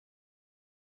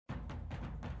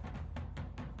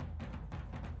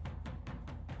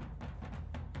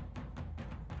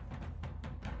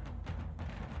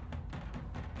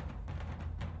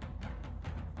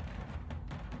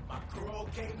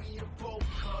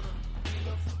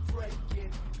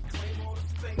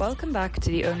Welcome back to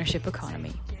the Ownership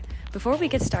Economy. Before we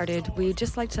get started, we'd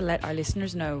just like to let our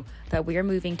listeners know that we are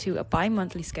moving to a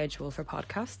bi-monthly schedule for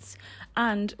podcasts,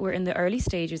 and we're in the early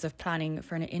stages of planning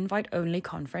for an invite-only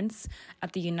conference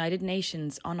at the United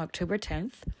Nations on October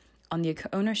 10th on the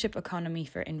ownership economy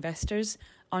for investors,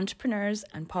 entrepreneurs,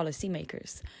 and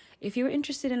policymakers. If you're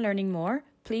interested in learning more,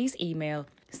 please email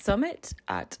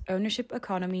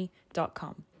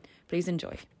summit@ownershipeconomy.com. Please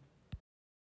enjoy.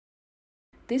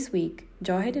 This week,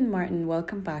 Jahed and Martin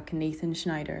welcome back Nathan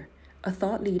Schneider, a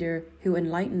thought leader who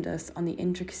enlightened us on the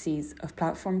intricacies of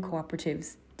platform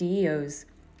cooperatives, DAOs,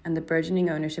 and the burgeoning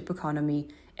ownership economy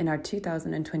in our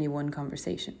 2021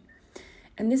 conversation.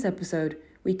 In this episode,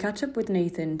 we catch up with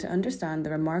Nathan to understand the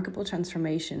remarkable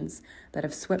transformations that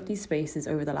have swept these spaces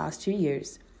over the last 2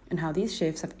 years and how these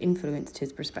shifts have influenced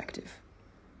his perspective.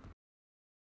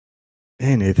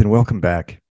 Hey, Nathan, welcome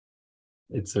back.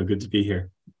 It's so good to be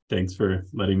here. Thanks for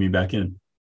letting me back in.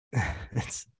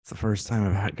 It's the first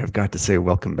time I've got to say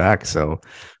welcome back. So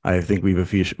I think we've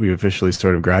officially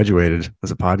sort of graduated as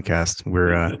a podcast.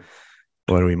 We're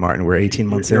what are we, Martin? We're 18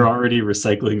 months in. You're already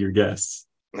recycling your guests.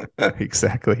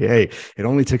 Exactly. Hey, it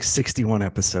only took 61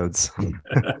 episodes.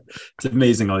 It's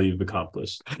amazing all you've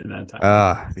accomplished in that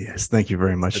time. Yes, thank you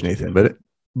very much, Nathan. But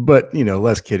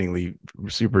less kiddingly,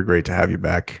 super great to have you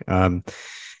back.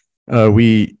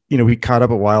 We caught up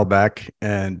a while back,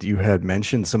 and you had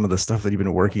mentioned some of the stuff that you've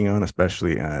been working on,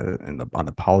 especially on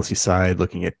the policy side,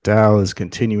 looking at DAOs,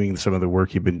 continuing some of the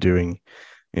work you've been doing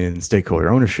in stakeholder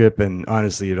ownership. And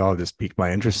honestly, it all just piqued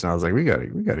my interest. And I was like, we got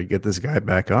to get this guy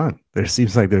back on. There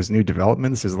seems like there's new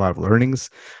developments. There's a lot of learnings,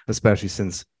 especially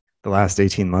since the last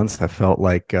 18 months have felt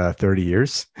like 30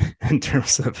 years in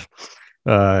terms of,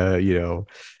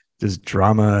 just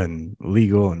drama and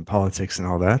legal and politics and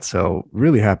all that. So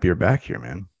really happy you're back here,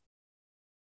 man.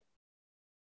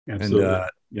 Absolutely.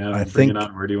 And, I think,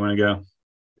 where do you want to go?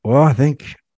 Well, I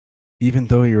think even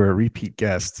though you're a repeat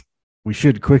guest, we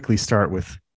should quickly start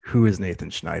with who is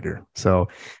Nathan Schneider. So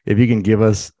if you can give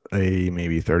us a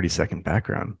maybe 30-second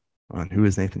background on who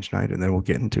is Nathan Schneider, and then we'll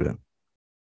get into it.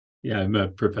 Yeah, I'm a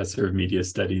professor of media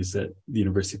studies at the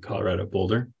University of Colorado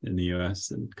Boulder in the U.S.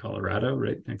 in Colorado,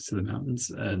 right next to the mountains.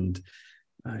 And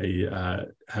I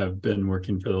have been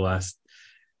working for the last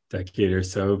decade or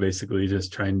so, basically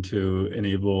just trying to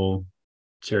enable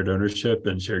shared ownership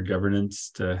and shared governance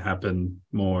to happen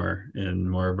more in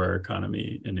more of our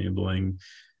economy, enabling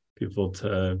people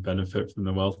to benefit from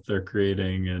the wealth they're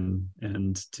creating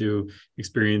and to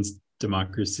experience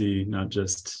democracy, not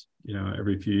just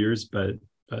every few years, but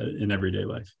in everyday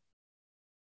life.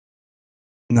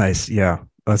 Nice. Yeah.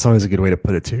 That's always a good way to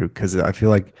put it too, because I feel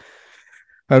like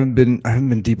I haven't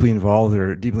been deeply involved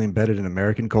or deeply embedded in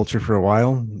American culture for a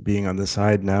while, being on this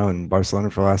side now in Barcelona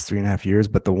for the last 3.5 years.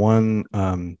 But the one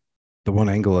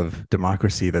angle of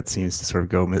democracy that seems to sort of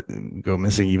go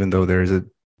missing, even though there is a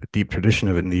deep tradition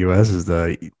of it in the US, is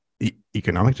the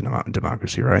economic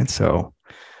democracy, right? So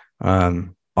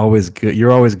always good.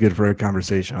 You're always good for a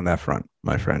conversation on that front,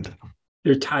 my friend.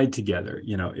 They're tied together.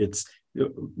 It's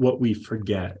what we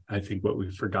forget. I think what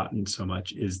we've forgotten so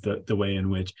much is the way in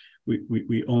which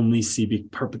we only see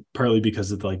partly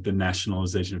because of like the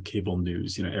nationalization of cable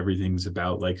news. Everything's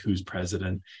about like who's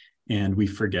president, and we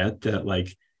forget that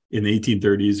like in the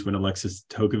 1830s when Alexis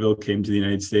Tocqueville came to the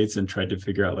United States and tried to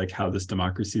figure out like how this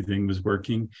democracy thing was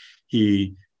working,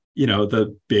 he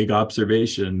the big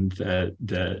observation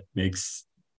that makes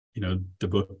the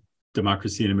book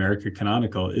Democracy in America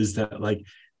canonical is that like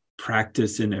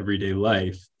practice in everyday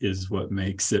life is what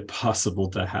makes it possible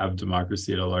to have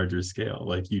democracy at a larger scale.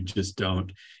 Like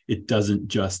it doesn't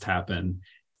just happen,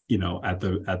 at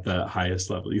the highest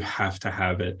level. You have to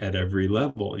have it at every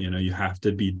level. You have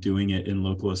to be doing it in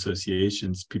local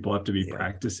associations. People have to be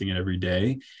practicing it every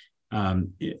day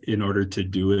in order to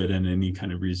do it in any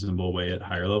kind of reasonable way at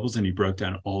higher levels. And he broke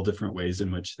down all different ways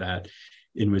in which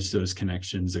those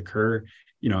connections occur.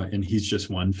 And he's just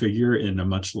one figure in a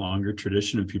much longer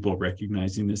tradition of people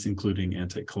recognizing this, including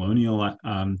anti-colonial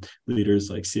leaders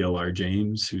like C.L.R.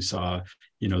 James, who saw,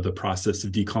 the process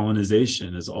of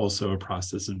decolonization as also a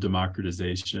process of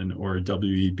democratization, or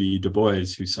W.E.B. Du Bois,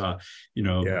 who saw,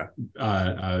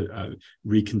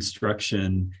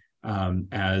 Reconstruction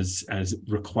as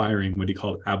requiring what he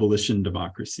called abolition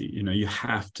democracy. You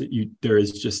have to. There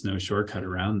is just no shortcut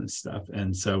around this stuff.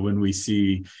 And so when we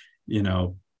see,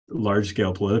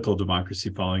 large-scale political democracy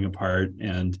falling apart,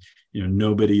 and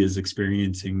nobody is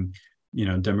experiencing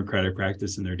democratic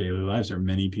practice in their daily lives, or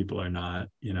many people are not,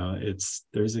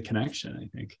 there's a connection, I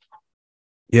think.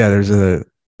 Yeah, there's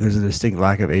there's a distinct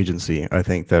lack of agency. I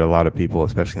think that a lot of people,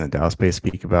 especially in the DAO space,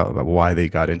 speak about why they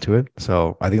got into it.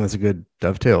 So I think that's a good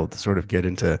dovetail to sort of get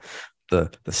into the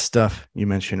stuff you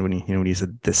mentioned when you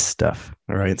said this stuff.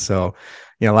 All right. So,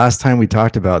 last time we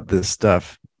talked about this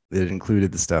stuff, it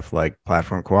included the stuff like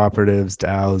platform cooperatives,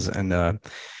 DAOs, and I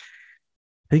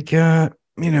think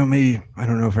maybe, I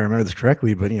don't know if I remember this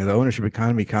correctly, but the ownership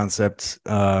economy concept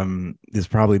is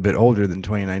probably a bit older than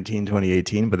 2019,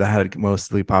 2018, but that had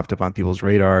mostly popped up on people's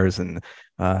radars, and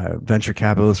venture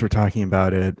capitalists were talking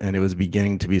about it, and it was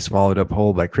beginning to be swallowed up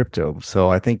whole by crypto. So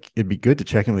I think it'd be good to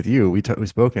check in with you. We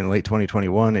spoke in late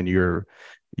 2021, and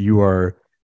you are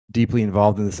deeply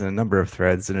involved in this in a number of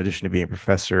threads. In addition to being a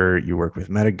professor, you work with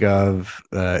MetaGov,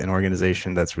 an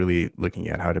organization that's really looking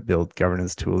at how to build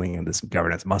governance tooling and this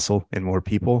governance muscle in more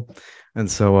people. And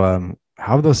so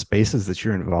how are those spaces that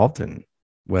you're involved in,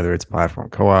 whether it's platform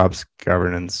co-ops,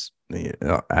 governance,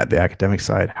 at the academic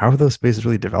side, how have those spaces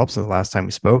really developed since the last time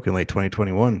we spoke in late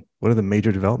 2021? What are the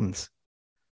major developments?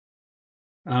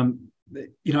 I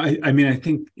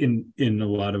think in a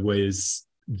lot of ways,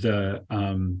 the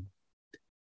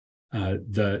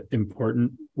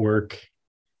important work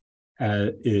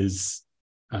has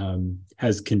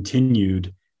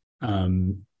continued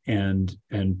and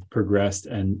progressed,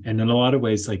 and in a lot of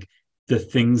ways, like the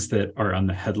things that are on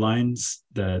the headlines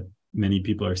that many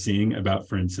people are seeing about,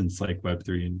 for instance, like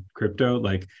Web3 and crypto,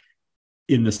 like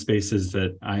in the spaces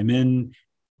that I'm in,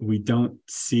 we don't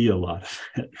see a lot of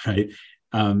it, right?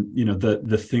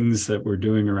 The things that we're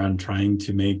doing around trying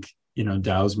to make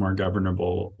DAOs more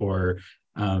governable,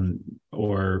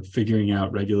 or figuring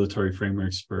out regulatory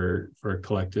frameworks for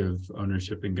collective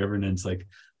ownership and governance, like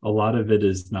a lot of it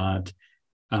is not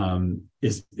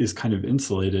is kind of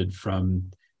insulated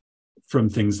from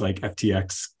things like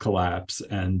FTX collapse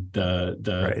and the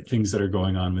right. things that are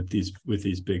going on with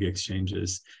these big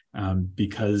exchanges,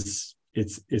 because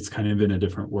it's kind of in a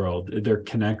different world. They're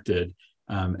connected,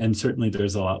 and certainly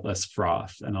there's a lot less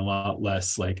froth and a lot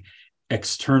less like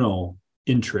external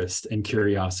interest and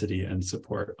curiosity and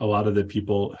support. A lot of the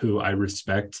people who I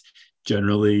respect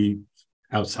generally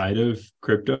outside of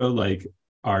crypto, like,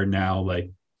 are now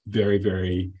like very,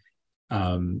 very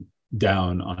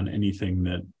down on anything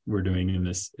that we're doing in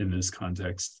this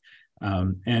context.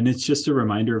 And it's just a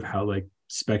reminder of how like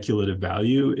speculative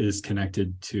value is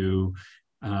connected to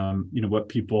what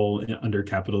people under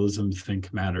capitalism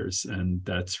think matters, and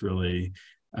that's really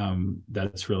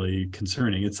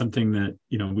concerning. It's something that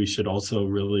we should also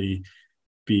really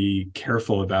be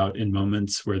careful about in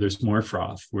moments where there's more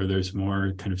froth, where there's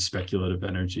more kind of speculative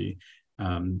energy.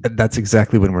 That's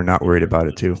exactly when we're not worried about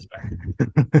it too.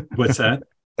 What's that?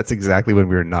 That's exactly when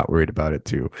we're not worried about it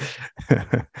too.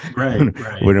 Right.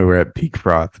 When we're at peak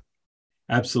froth.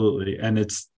 Absolutely. And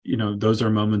it's, those are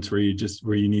moments where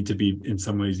you need to be in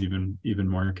some ways even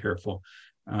more careful.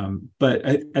 But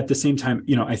at the same time,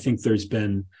 I think there's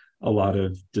been a lot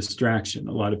of distraction.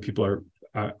 A lot of people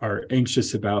are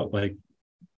anxious about like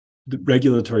the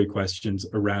regulatory questions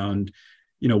around,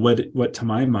 what to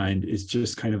my mind is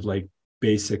just kind of like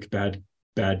basic bad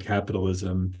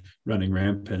capitalism running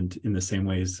rampant in the same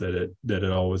ways that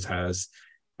it always has.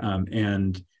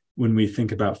 And when we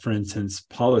think about, for instance,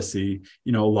 policy,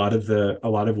 a lot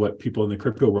of what people in the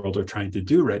crypto world are trying to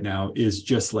do right now is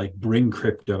just like bring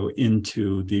crypto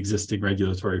into the existing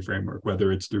regulatory framework,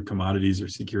 whether it's through commodities or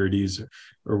securities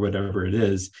or whatever it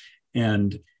is.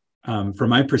 And from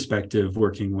my perspective,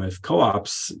 working with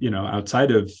co-ops,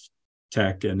 outside of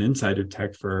tech and inside of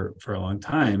tech for a long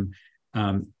time,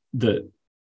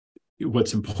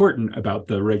 what's important about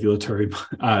the regulatory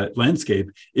landscape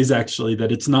is actually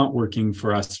that it's not working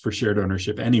for us for shared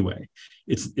ownership anyway.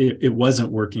 It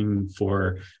wasn't working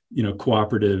for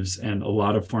cooperatives and a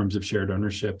lot of forms of shared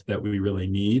ownership that we really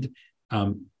need,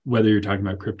 whether you're talking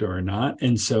about crypto or not.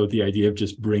 And so the idea of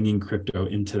just bringing crypto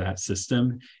into that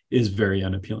system is very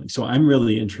unappealing. So I'm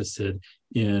really interested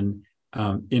in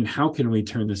how can we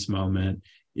turn this moment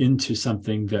into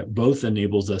something that both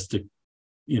enables us to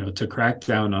crack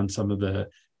down on some of the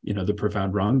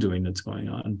profound wrongdoing that's going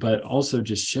on, but also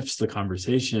just shifts the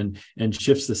conversation and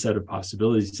shifts the set of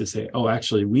possibilities to say, oh,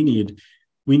 actually, we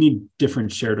need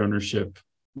different shared ownership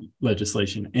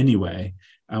legislation anyway.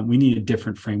 We need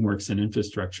different frameworks and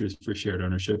infrastructures for shared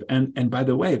ownership. And by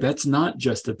the way, that's not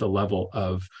just at the level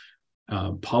of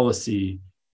policy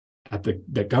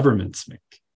that governments make.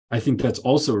 I think that's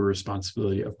also a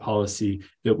responsibility of policy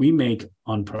that we make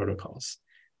on protocols.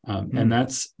 And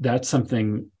that's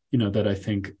something, that I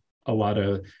think a lot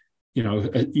of,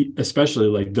 especially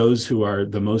like those who are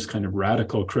the most kind of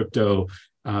radical crypto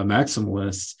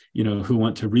maximalists, who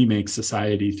want to remake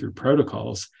society through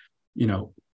protocols,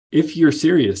 if you're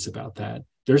serious about that,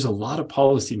 there's a lot of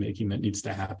policy making that needs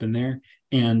to happen there.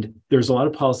 And there's a lot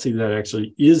of policy that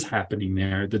actually is happening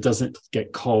there that doesn't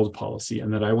get called policy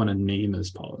and that I want to name as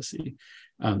policy.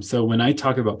 So when I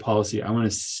talk about policy, I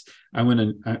want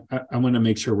to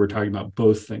make sure we're talking about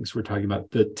both things. We're talking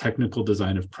about the technical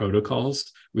design of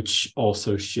protocols, which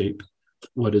also shape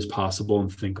what is possible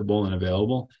and thinkable and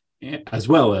available, as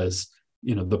well as,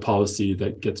 the policy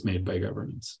that gets made by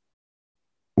governments.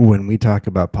 When we talk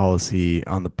about policy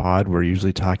on the pod, we're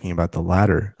usually talking about the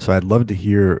latter. So I'd love to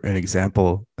hear an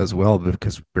example as well,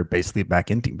 because we're basically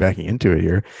backing into it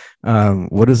here.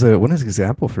 What is an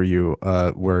example for you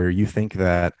where you think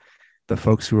that the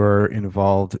folks who are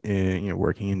involved in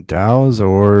working in DAOs,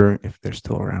 or if they're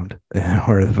still around,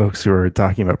 or the folks who are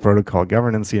talking about protocol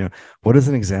governance, what is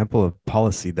an example of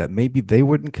policy that maybe they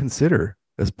wouldn't consider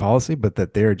as policy, but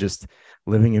that they're just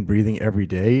living and breathing every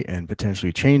day and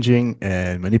potentially changing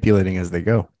and manipulating as they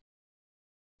go?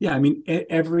 Yeah, I mean,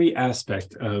 every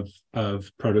aspect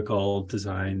of protocol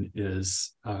design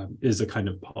is a kind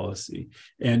of policy,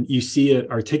 and you see it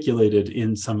articulated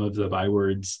in some of the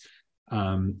bywords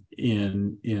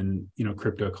in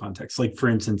crypto context. Like, for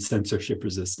instance, censorship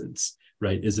resistance,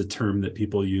 right, is a term that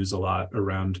people use a lot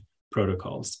around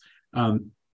protocols.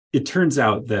 It turns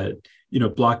out that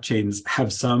blockchains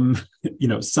have some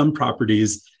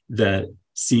properties that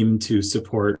seem to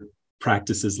support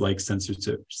practices like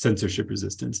censorship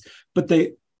resistance,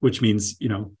 which means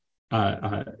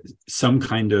some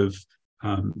kind of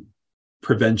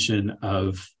prevention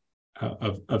of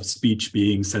speech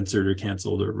being censored or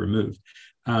canceled or removed,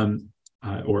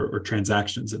 or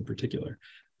transactions in particular.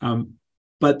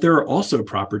 But there are also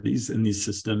properties in these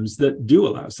systems that do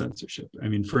allow censorship. I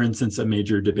mean, for instance, a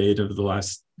major debate of the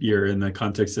last year in the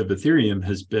context of Ethereum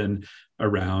has been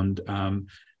around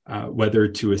whether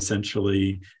to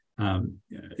essentially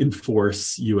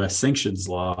enforce U.S. sanctions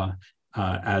law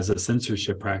as a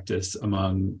censorship practice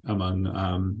among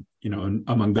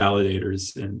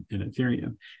validators in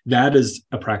Ethereum. That is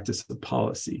a practice of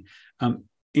policy,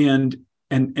 and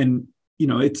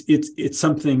it's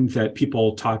something that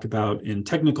people talk about in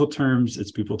technical terms.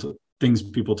 It's things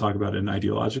people talk about in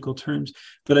ideological terms.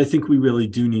 But I think we really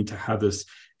do need to have this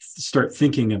start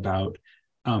thinking about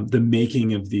the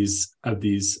making of these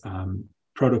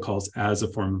protocols as a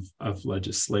form of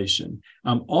legislation.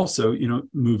 Also,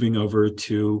 moving over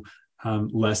to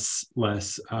less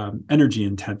energy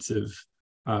intensive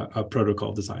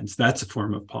protocol designs. That's a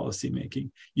form of policy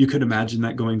making. You could imagine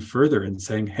that going further and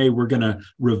saying, hey, we're going to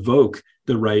revoke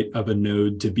the right of a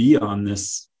node to be on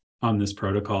this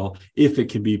protocol if it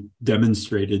can be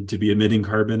demonstrated to be emitting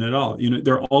carbon at all.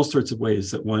 There are all sorts of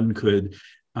ways that one could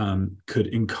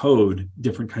encode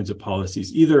different kinds of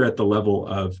policies, either at the level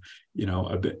of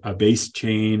a base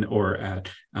chain, or at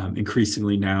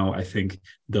increasingly now, I think,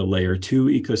 the layer 2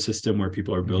 ecosystem where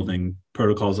people are building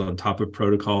protocols on top of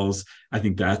protocols. I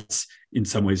think that's in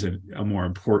some ways a more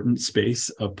important space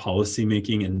of policy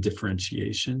making and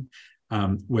differentiation,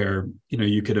 where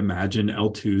you could imagine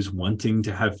L2s wanting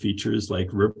to have features like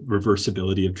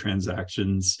reversibility of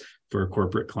transactions for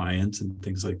corporate clients and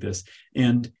things like this.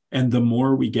 And the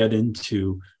more we get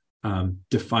into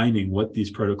defining what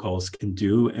these protocols can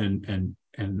do and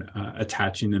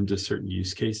attaching them to certain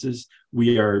use cases,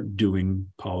 we are doing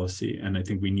policy. And I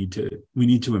think we need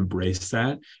to embrace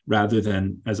that, rather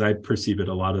than, as I perceive it,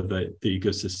 a lot of the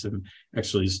ecosystem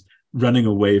actually is running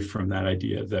away from that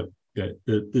idea that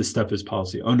this stuff is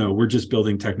policy. Oh no, we're just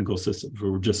building technical systems,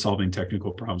 or we're just solving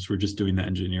technical problems. We're just doing the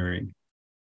engineering.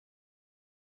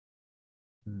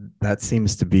 That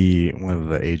seems to be one of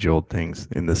the age-old things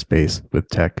in this space with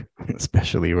tech,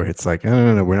 especially, where it's like,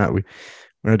 no, we're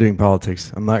not doing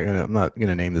politics. I'm not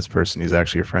gonna name this person. He's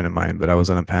actually a friend of mine, but I was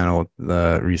on a panel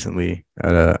recently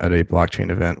at a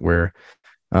blockchain event where,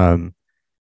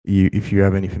 if you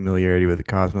have any familiarity with the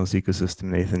Cosmos ecosystem,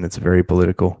 Nathan, it's very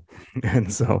political.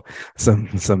 And so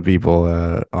some people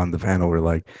on the panel were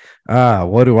like,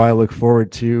 what do I look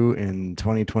forward to in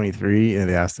 2023? And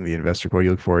they asked him the investor, what do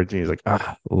you look forward to? He's like,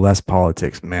 less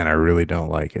politics. Man, I really don't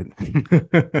like it.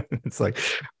 It's like,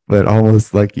 but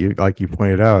almost like you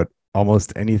pointed out,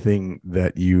 almost anything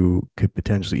that you could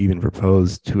potentially even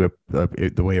propose to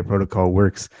the way a protocol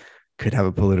works could have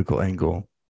a political angle.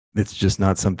 It's just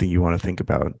not something you want to think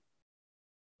about.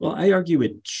 Well, I argue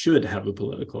it should have a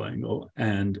political angle,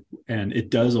 and it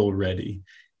does already.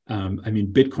 I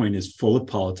mean, Bitcoin is full of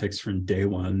politics from day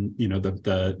one.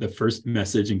 The first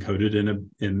message encoded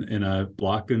in a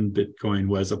block in Bitcoin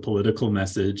was a political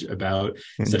message about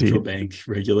Indeed. Central bank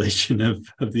regulation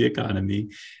of the economy.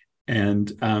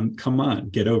 And come on,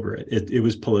 get over it. It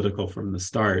was political from the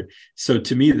start. So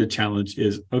to me, the challenge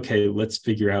is, okay, let's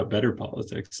figure out better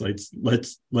politics.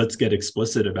 Let's get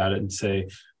explicit about it and say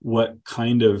what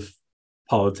kind of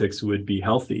politics would be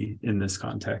healthy in this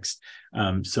context,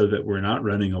 so that we're not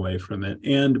running away from it,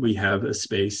 and we have a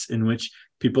space in which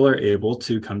people are able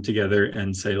to come together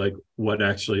and say, like, what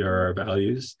actually are our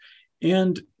values.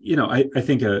 And I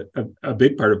think a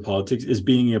big part of politics is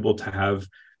being able to have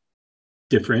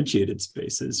differentiated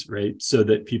spaces, right? So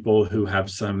that people who have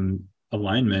some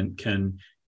alignment can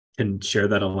share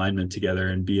that alignment together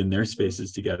and be in their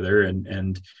spaces together,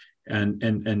 and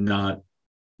not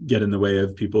get in the way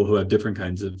of people who have different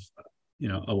kinds of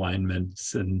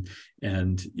alignments. And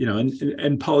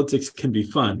politics can be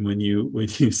fun when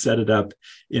you set it up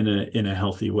in a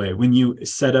healthy way, when you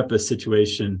set up a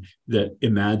situation that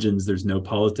imagines there's no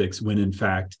politics, when in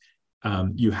fact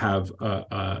you have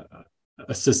a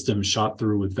system shot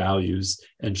through with values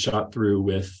and shot through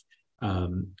with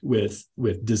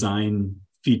design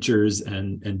features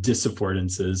and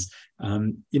disaffordances.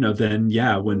 Then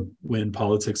when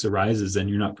politics arises and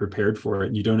you're not prepared for it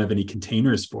and you don't have any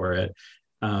containers for it,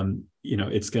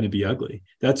 it's going to be ugly.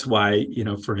 That's why,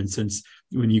 for instance,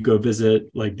 when you go visit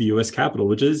like the US Capitol,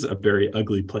 which is a very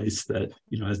ugly place that,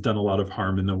 has done a lot of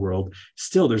harm in the world,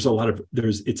 still it's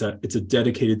a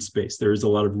dedicated space. There is a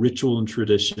lot of ritual and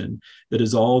tradition that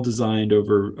is all designed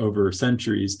over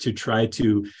centuries to try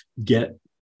to get,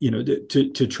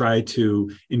 to try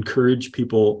to encourage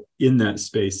people in that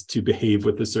space to behave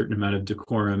with a certain amount of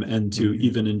decorum and to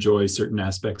even enjoy certain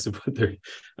aspects of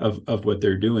what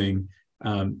they're doing.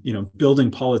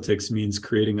 Building politics means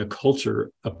creating a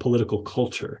culture, a political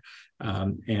culture,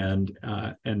 and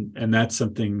that's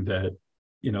something that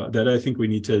that I think we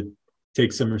need to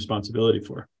take some responsibility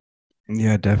for.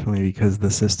 Yeah, definitely, because the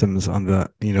systems on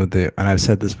and I've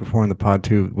said this before in the pod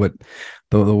too,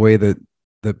 the way that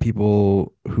the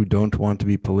people who don't want to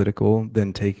be political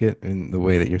then take it in the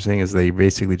way that you're saying is they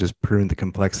basically just prune the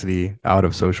complexity out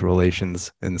of social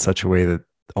relations in such a way that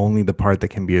only the part that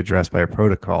can be addressed by a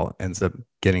protocol ends up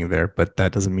getting there. But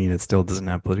that doesn't mean it still doesn't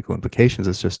have political implications.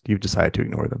 It's just you've decided to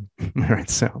ignore them. Right.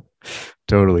 So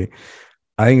totally.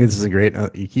 I think this is a great.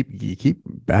 You keep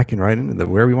backing right into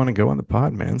where we want to go on the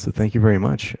pod, man. So thank you very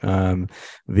much. So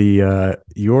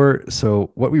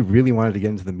what we really wanted to get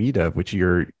into the meat of, which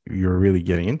you're really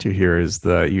getting into here, is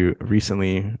you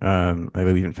recently, I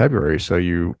believe in February. So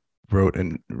you wrote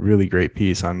a really great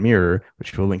piece on Mirror,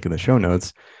 which we'll link in the show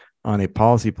notes, on a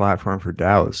policy platform for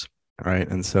DAOs, right?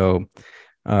 And so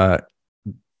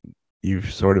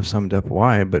you've sort of summed up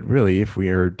why, but really, if we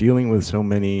are dealing with so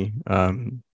many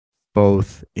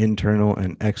both internal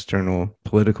and external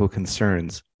political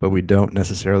concerns, but we don't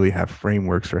necessarily have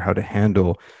frameworks for how to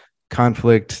handle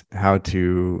conflict, how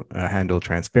to handle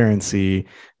transparency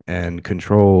and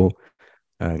control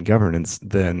and governance,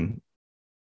 then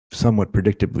somewhat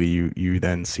predictably you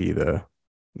then see the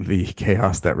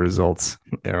chaos that results,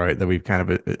 right, that we've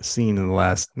kind of seen in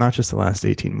not just the last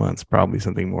 18 months, probably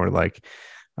something more like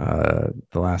the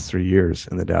last 3 years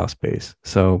in the DAO space.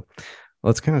 So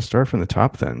let's kind of start from the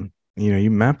top then.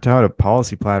 You mapped out a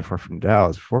policy platform from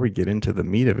DAOs. Before we get into the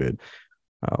meat of it,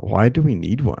 why do we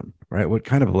need one, right? What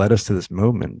kind of led us to this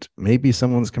moment? Maybe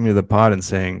someone's coming to the pod and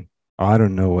saying, oh, I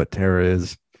don't know what Terra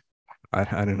is. I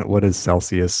don't know, what is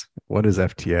Celsius? What is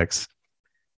FTX?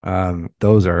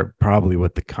 Those are probably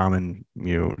what the common,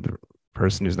 the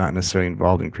person who's not necessarily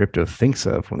involved in crypto thinks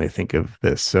of when they think of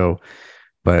this. So,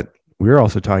 but we're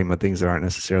also talking about things that aren't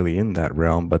necessarily in that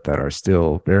realm, but that are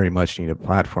still very much need a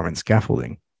platform and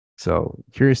scaffolding. So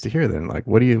curious to hear then, like,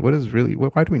 why do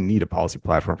we need a policy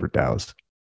platform for DAOs?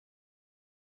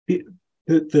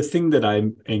 The thing that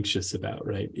I'm anxious about,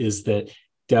 right, is that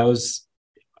DAOs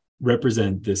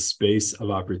represent this space of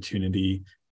opportunity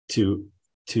to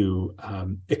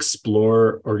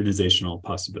explore organizational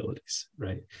possibilities,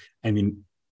 right? I mean,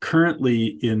 currently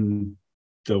in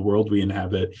the world we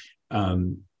inhabit,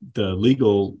 the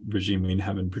legal regime we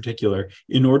inhabit in particular,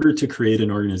 in order to create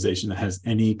an organization that has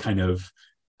any kind of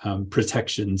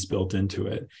protections built into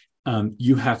it,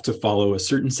 you have to follow a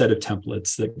certain set of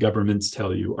templates that governments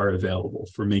tell you are available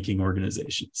for making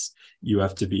organizations. You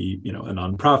have to be, a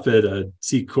nonprofit, a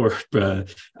C Corp,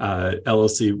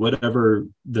 LLC, whatever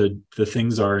the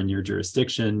things are in your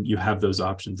jurisdiction, you have those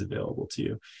options available to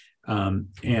you.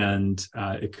 And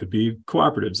it could be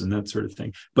cooperatives and that sort of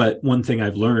thing. But one thing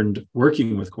I've learned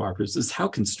working with cooperatives is how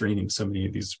constraining so many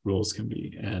of these rules can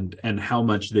be, and how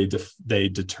much they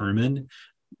determine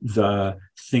the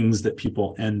things that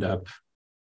people end up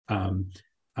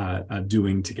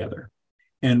doing together.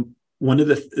 And one of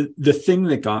the thing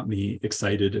that got me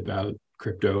excited about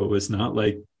crypto was not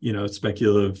like,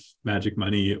 speculative magic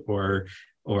money or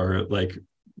like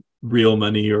real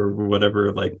money or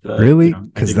whatever, like the Really?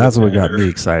 Because that's what got me or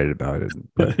excited about it.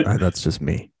 But that's just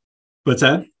me. what's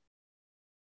that?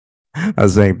 I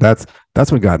was saying that's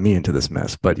what got me into this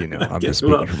mess. But I'm Okay, just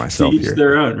speaking for to myself each here.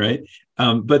 their own, right?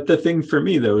 But the thing for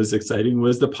me that was exciting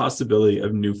was the possibility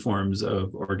of new forms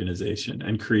of organization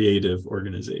and creative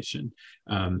organization,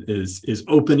 is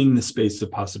opening the space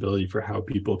of possibility for how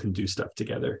people can do stuff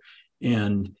together.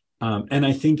 And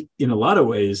I think in a lot of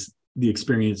ways, the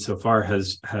experience so far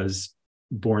has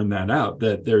borne that out,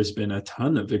 that there's been a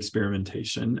ton of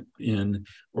experimentation in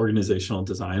organizational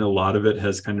design. A lot of it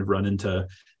has kind of run into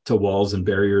walls and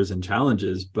barriers and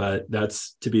challenges, but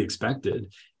that's to be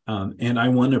expected. And I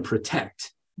want to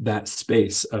protect that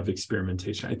space of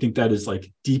experimentation. I think that is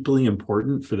like deeply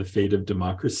important for the fate of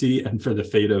democracy and for the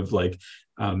fate of like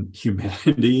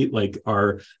humanity, like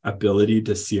our ability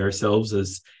to see ourselves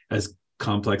as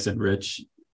complex and rich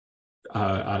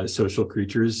social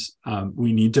creatures.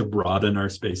 We need to broaden our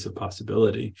space of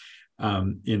possibility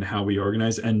in how we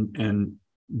organize. And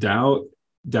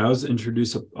DAOs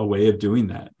introduce a way of doing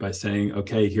that by saying,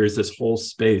 okay, here's this whole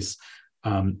space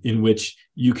in which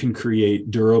you can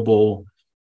create durable,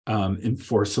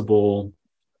 enforceable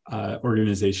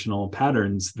organizational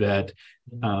patterns that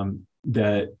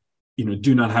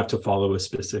do not have to follow a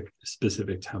specific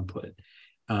template.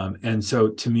 And so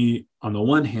to me, on the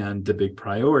one hand, the big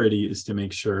priority is to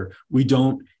make sure we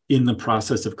don't, in the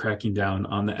process of cracking down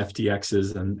on the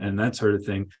FTXs and that sort of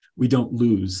thing, we don't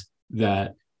lose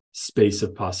that space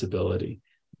of possibility.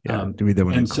 Do we then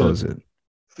want to close it?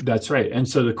 That's right. And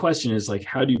so the question is like,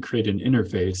 how do you create an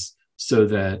interface so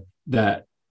that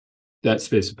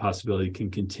space of possibility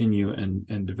can continue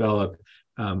and develop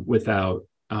without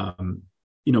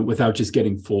just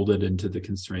getting folded into the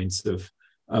constraints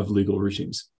of legal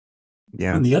regimes.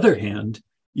 Yeah. On the other hand,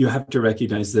 you have to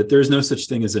recognize that there's no such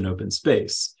thing as an open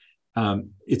space.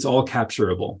 It's all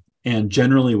capturable. And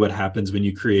generally what happens when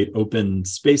you create open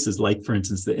spaces, like for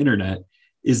instance, the internet,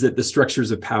 is that the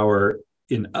structures of power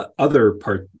in other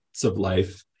parts of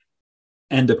life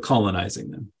end up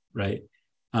colonizing them, right?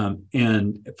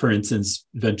 And for instance,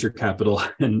 venture capital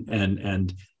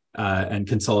and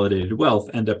consolidated wealth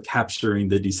end up capturing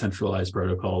the decentralized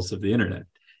protocols of the internet.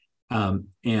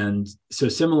 And so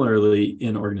similarly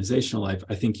in organizational life,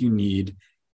 I think you need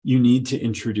to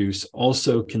introduce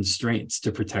also constraints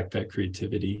to protect that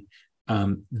creativity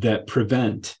that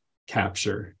prevent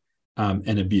capture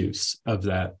and abuse of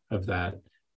that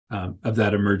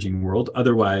emerging world.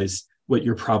 Otherwise, what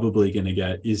you're probably going to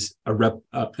get is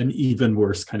an even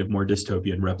worse kind of more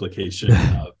dystopian replication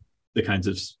of the kinds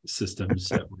of systems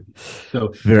that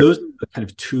those are the kind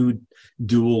of two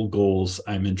dual goals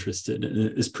I'm interested in,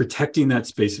 is protecting that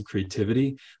space of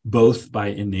creativity, both by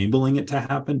enabling it to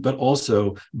happen, but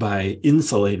also by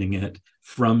insulating it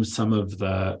from some of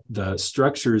the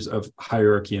structures of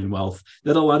hierarchy and wealth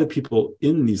that a lot of people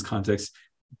in these contexts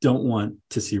don't want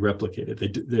to see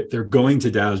replicated. They're going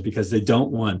to DAOs because they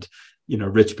don't want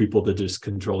rich people to just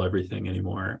control everything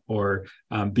anymore, or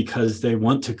because they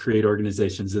want to create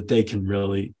organizations that they can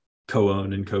really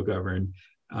co-own and co-govern.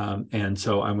 And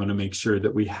so I want to make sure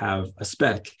that we have a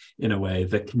spec in a way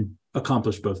that can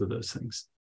accomplish both of those things.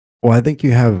 Well, I think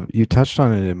you touched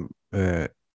on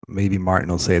it. Maybe Martin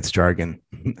will say it's jargon,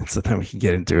 so then we can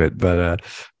get into it. But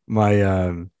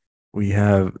you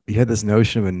had this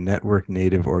notion of a network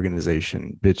native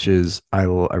organization, which is I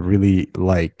really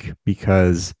like,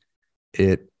 because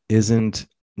it isn't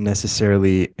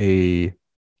necessarily a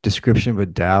description of a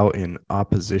DAO in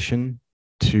opposition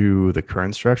to the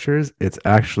current structures. It's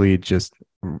actually just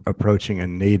approaching a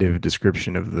native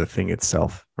description of the thing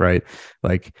itself, right?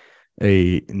 Like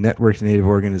a network native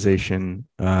organization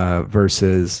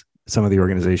versus some of the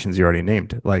organizations you already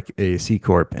named, like a C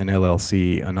Corp, an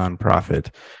LLC, a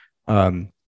nonprofit.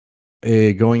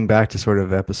 Going back to sort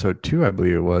of episode 2, I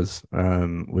believe it was,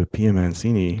 with Pia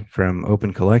Mancini from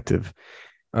Open Collective,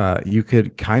 you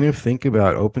could kind of think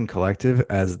about Open Collective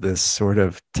as this sort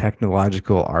of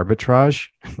technological arbitrage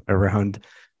around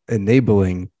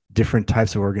enabling different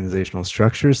types of organizational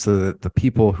structures so that the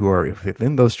people who are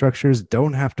within those structures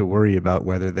don't have to worry about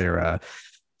whether they're a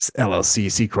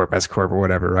LLC, C Corp, S Corp, or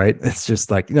whatever, right? It's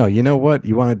just like, no, you know what?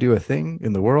 You want to do a thing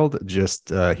in the world? Just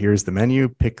here's the menu,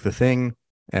 pick the thing,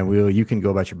 and you can go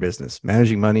about your business,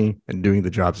 managing money and doing the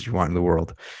jobs you want in the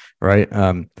world, right?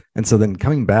 And so then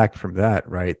coming back from that,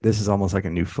 right, this is almost like a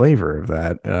new flavor of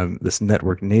that, this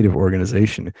network native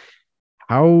organization.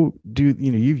 How do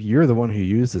you're the one who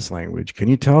used this language? Can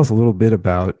you tell us a little bit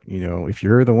about, if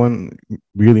you're the one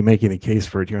really making the case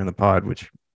for it here on the pod, which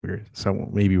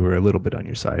we're a little bit on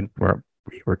your side.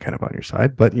 We're kind of on your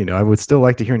side, but I would still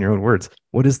like to hear in your own words,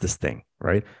 what is this thing,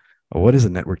 right? What is a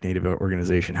network native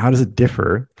organization? How does it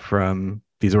differ from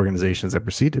these organizations that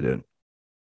preceded it?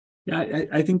 Yeah,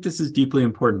 I think this is deeply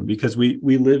important because we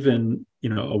live in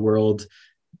a world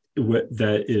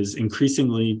that is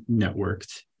increasingly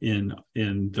networked in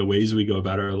the ways we go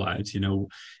about our lives.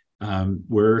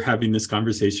 We're having this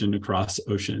conversation across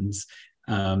oceans,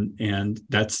 and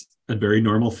that's a very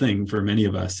normal thing for many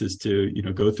of us, is to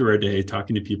go through our day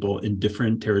talking to people in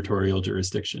different territorial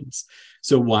jurisdictions.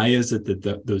 So why is it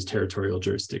that those territorial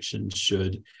jurisdictions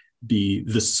should be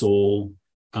the sole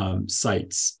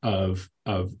sites of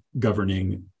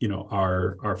governing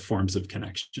our forms of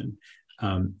connection?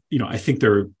 I think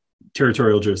their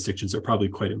territorial jurisdictions are probably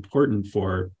quite important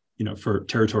for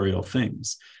territorial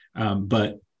things,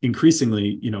 but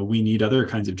increasingly we need other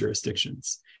kinds of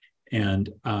jurisdictions, and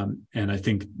I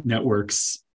think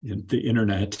networks, the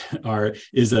internet,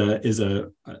 is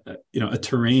a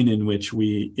terrain in which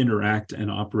we interact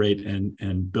and operate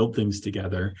and build things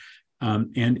together.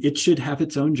 And it should have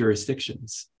its own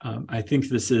jurisdictions. I think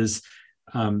this is,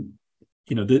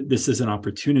 this is an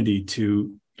opportunity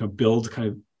to build kind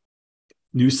of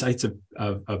new sites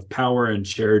of power and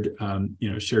shared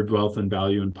wealth and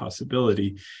value and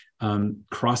possibility,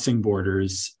 crossing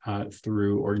borders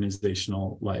through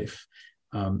organizational life.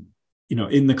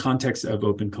 In the context of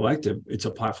Open Collective, it's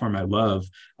a platform I love.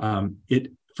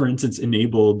 It, for instance,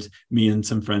 enabled me and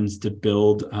some friends to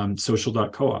build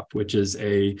social.coop, which is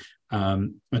a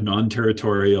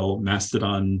non-territorial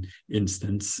Mastodon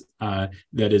instance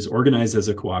that is organized as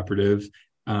a cooperative,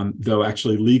 though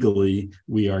actually legally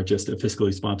we are just a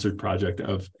fiscally sponsored project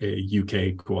of a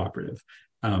UK cooperative.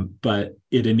 But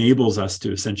it enables us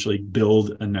to essentially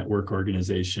build a network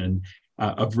organization,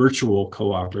 a virtual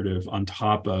cooperative on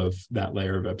top of that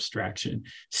layer of abstraction.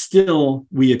 Still,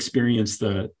 we experience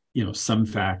the some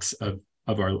facts of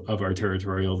our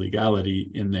territorial legality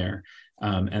in there.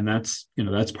 And that's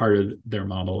part of their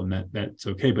model, and that's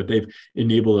okay, but they've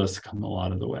enabled us to come a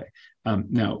lot of the way.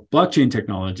 Now, blockchain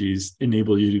technologies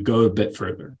enable you to go a bit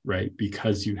further, right?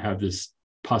 Because you have this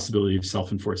possibility of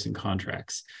self-enforcing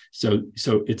contracts. So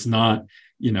it's not,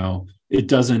 it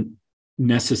doesn't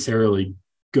necessarily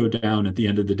go down at the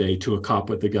end of the day to a cop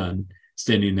with a gun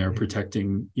standing there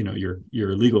protecting,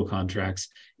 your legal contracts.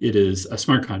 It is a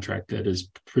smart contract that is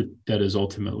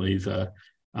ultimately the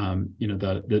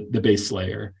base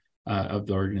layer of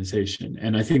the organization.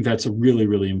 And I think that's a really,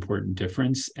 really important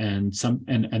difference, and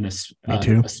a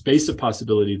space of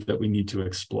possibility that we need to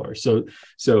explore. So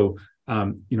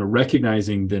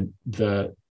recognizing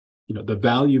the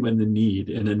value and the need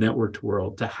in a networked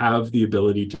world to have the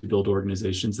ability to build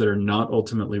organizations that are not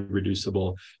ultimately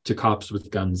reducible to cops with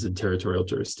guns in territorial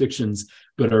jurisdictions,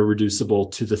 but are reducible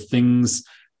to the things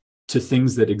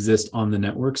that exist on the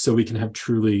network, so we can have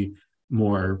truly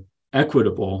more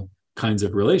equitable kinds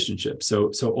of relationships.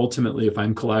 So ultimately, if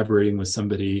I'm collaborating with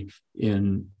somebody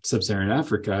in sub-Saharan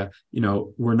Africa,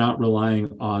 we're not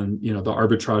relying on the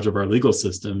arbitrage of our legal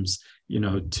systems,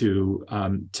 to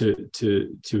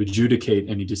adjudicate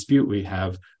any dispute we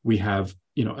have. We have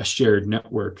a shared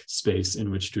network space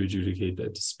in which to adjudicate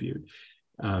that dispute.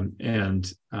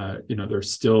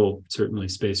 There's still certainly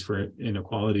space for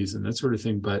inequalities and that sort of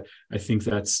thing, but I think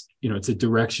that's it's a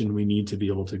direction we need to be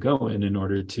able to go in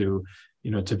order to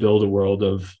to build a world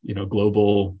of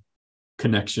global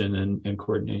connection and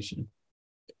coordination.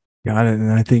 Got it.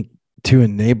 And I think to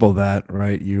enable that,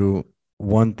 right,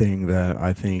 one thing that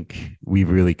I think we've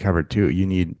really covered too, you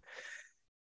need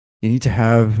to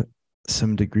have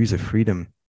some degrees of freedom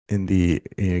to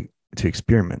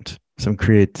experiment,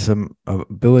 some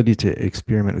ability to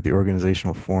experiment with the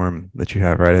organizational form that you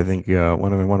have, right? I think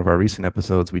one of our recent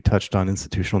episodes, we touched on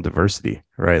institutional diversity,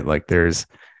 right? Like there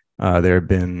have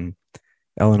been,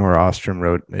 Eleanor Ostrom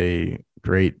wrote a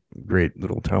great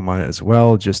little tome on it as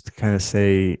well, just to kind of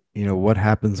say, what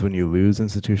happens when you lose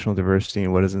institutional diversity,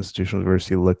 and what does institutional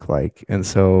diversity look like? And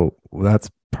so that's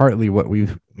partly what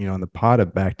we've, on the pod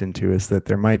have backed into, is that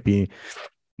there might be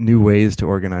new ways to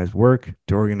organize work,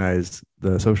 to organize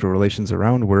the social relations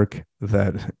around work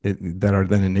that are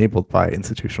then enabled by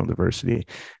institutional diversity,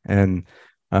 and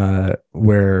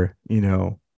where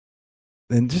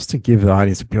and just to give the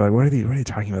audience, be like, what are they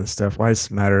talking about this stuff? Why does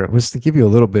it matter? Just to give you a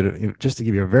little bit just to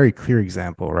give you a very clear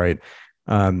example, right?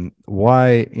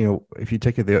 Why, if you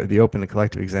take the open and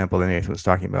collective example that Nathan was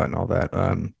talking about and all that,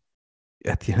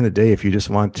 at the end of the day, if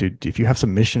you have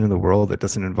some mission in the world that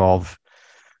doesn't involve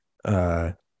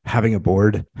having a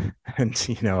board and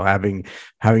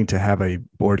having to have a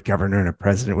board governor and a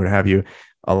president, what have you,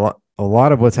 a a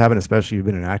lot of what's happened, especially you've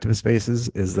been in activist spaces,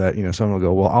 is that, someone will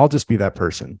go, well, I'll just be that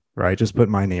person, right? Just put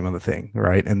my name on the thing,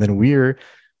 right? And then we're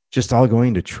just all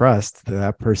going to trust that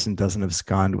that person doesn't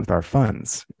abscond with our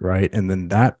funds, right? And then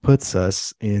that puts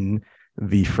us in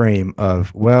the frame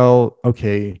of, well,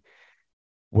 okay,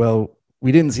 well,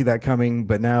 we didn't see that coming,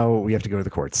 but now we have to go to the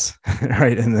courts,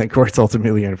 right? And the courts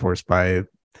ultimately enforced by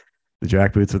the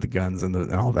jackboots with the guns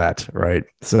and all that, right?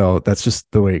 So that's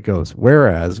just the way it goes.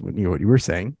 Whereas, what you were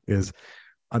saying is,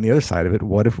 on the other side of it,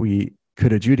 what if we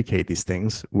could adjudicate these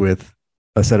things with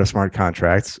a set of smart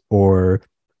contracts or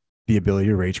the ability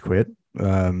to rage quit,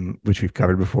 which we've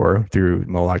covered before through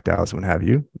Moloch DAOs and what have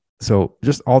you. So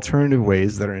just alternative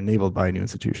ways that are enabled by new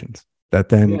institutions that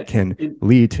then can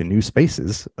lead to new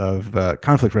spaces of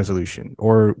conflict resolution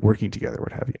or working together,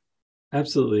 what have you.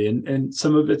 Absolutely. And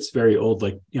some of it's very old.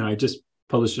 Like, I just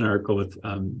published an article with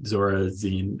Zora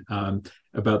Zine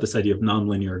about this idea of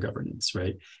nonlinear governance,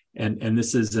 right? And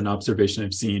this is an observation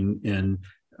I've seen in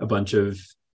a bunch of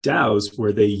DAOs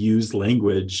where they use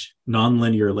language,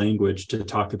 nonlinear language, to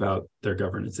talk about their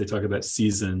governance. They talk about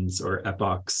seasons or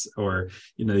epochs, or,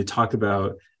 they talk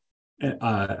about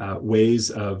ways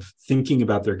of thinking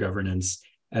about their governance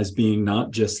as being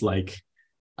not just like,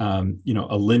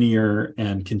 a linear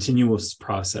and continuous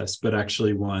process, but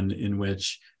actually one in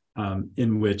which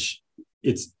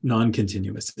it's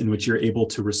non-continuous, in which you're able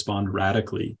to respond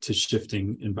radically to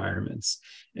shifting environments.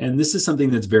 And this is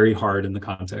something that's very hard in the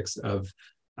context of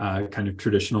kind of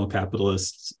traditional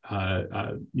capitalist,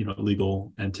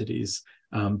 legal entities.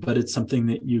 But it's something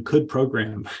that you could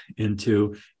program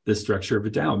into the structure of a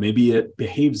DAO. Maybe it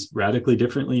behaves radically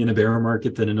differently in a bear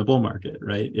market than in a bull market,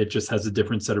 right? It just has a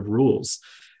different set of rules.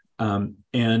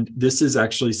 And this is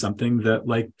actually something that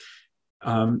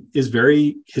is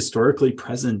very historically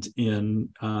present in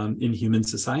human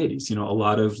societies. A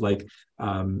lot of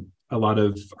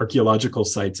archaeological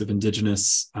sites of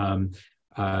indigenous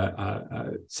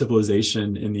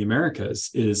civilization in the Americas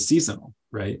is seasonal,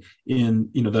 right? In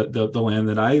the land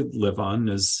that I live on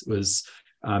was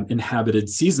inhabited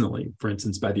seasonally, for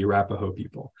instance, by the Arapaho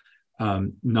people.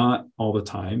 Not all the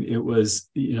time. It was,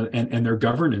 and their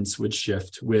governance would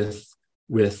shift with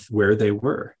where they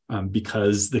were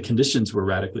because the conditions were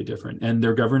radically different, and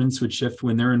their governance would shift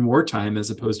when they're in wartime as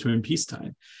opposed to in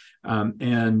peacetime.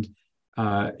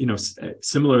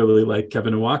 Similarly, like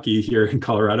Kevin Iwaki here in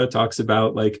Colorado talks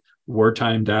about like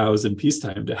wartime DAOs and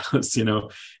peacetime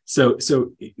DAOs,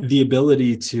 so the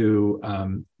ability to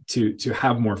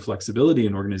have more flexibility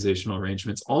in organizational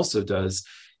arrangements also does,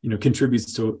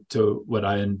 contributes to what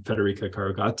I and Federica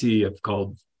Carugati have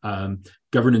called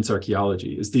governance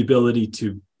archaeology, is the ability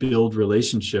to build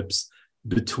relationships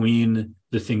between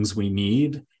the things we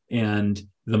need and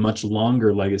the much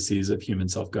longer legacies of human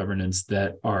self-governance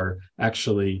that are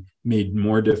actually made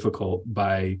more difficult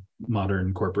by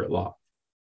modern corporate law.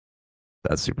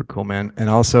 That's super cool, man. And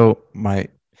also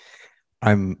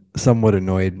I'm somewhat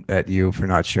annoyed at you for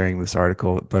not sharing this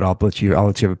article, but I'll let you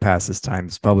have a pass this time.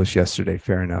 It's published yesterday.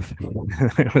 Fair enough.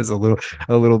 It was a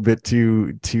little bit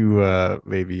too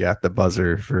maybe at the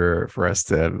buzzer for us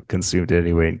to consume it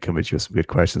anyway and come at you with some good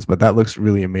questions. But that looks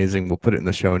really amazing. We'll put it in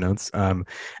the show notes. And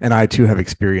I too have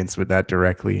experience with that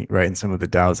directly, right? In some of the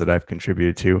DAOs that I've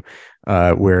contributed to,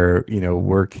 where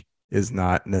work is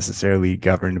not necessarily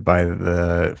governed by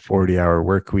the 40-hour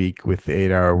work week with the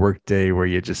 8-hour work day where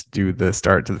you just do the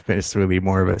start to the finish. It's really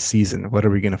more of a season. What are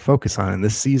we going to focus on in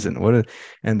this season?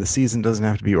 And the season doesn't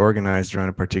have to be organized around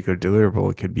a particular deliverable.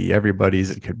 It could be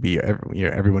everybody's. It could be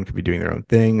everyone could be doing their own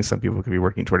thing. Some people could be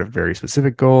working toward a very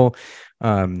specific goal.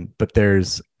 But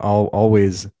there's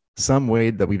always some way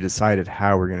that we've decided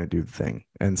how we're going to do the thing.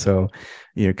 And so,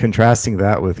 contrasting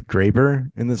that with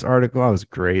Graeber in this article, was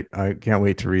great. I can't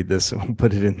wait to read this and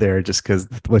put it in there just because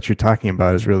what you're talking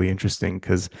about is really interesting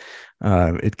because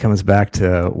it comes back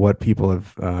to what people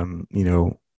have,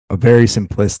 a very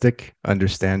simplistic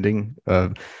understanding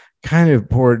of kind of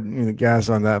poured, gas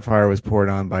on that fire was poured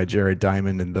on by Jared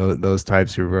Diamond and those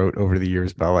types who wrote over the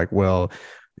years about like, well,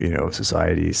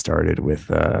 society started with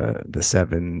the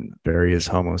 7 various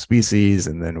Homo species,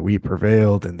 and then we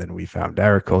prevailed, and then we found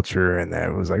agriculture, and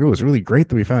that was like, it was really great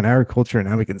that we found agriculture, and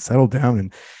now we can settle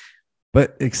down.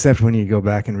 But except when you go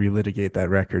back and relitigate that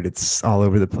record, it's all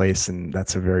over the place, and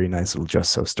that's a very nice little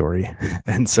just so story.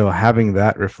 And so having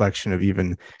that reflection of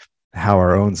even how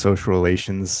our own social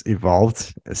relations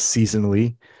evolved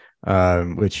seasonally,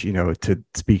 which to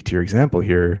speak to your example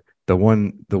here. The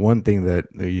one thing that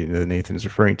Nathan is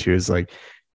referring to is like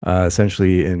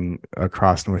essentially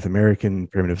across North American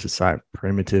primitive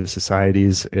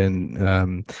societies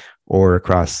and or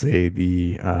across, say,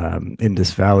 the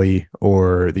Indus Valley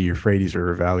or the Euphrates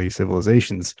River Valley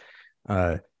civilizations,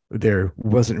 there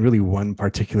wasn't really one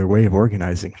particular way of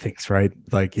organizing things, right?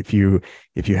 Like if you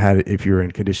were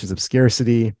in conditions of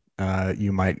scarcity,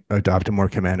 you might adopt a more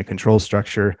command and control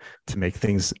structure to make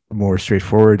things more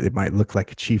straightforward. It might look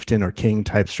like a chieftain or king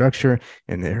type structure.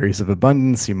 In the areas of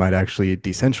abundance, you might actually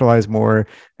decentralize more,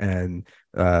 and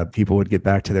people would get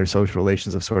back to their social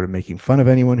relations of sort of making fun of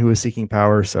anyone who was seeking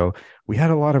power. So we had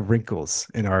a lot of wrinkles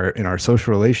in our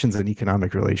social relations and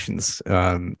economic relations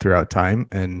throughout time,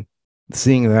 and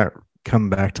seeing that come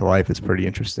back to life is pretty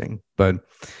interesting. But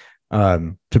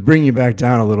to bring you back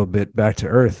down a little bit, back to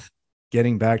earth,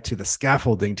 getting back to the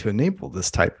scaffolding to enable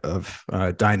this type of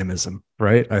dynamism,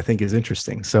 right, I think is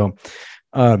interesting. So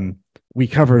we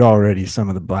covered already some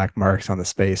of the black marks on the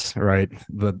space, right?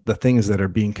 The things that are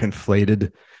being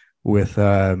conflated with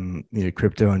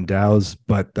crypto and DAOs,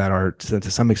 but that are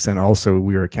to some extent also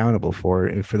we are accountable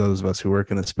for those of us who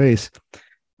work in the space.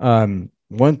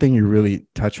 One thing you really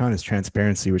touch on is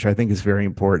transparency, which I think is very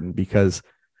important, because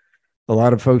a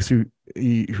lot of folks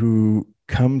who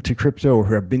come to crypto or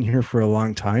who have been here for a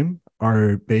long time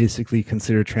are basically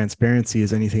consider transparency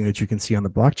as anything that you can see on the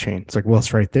blockchain. It's like, well,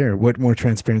 it's right there. What more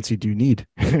transparency do you need?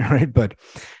 Right? But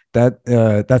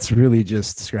that's really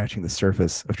just scratching the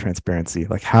surface of transparency.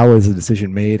 Like, how is a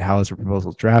decision made? How is a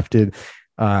proposal drafted?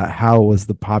 How was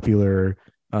the popular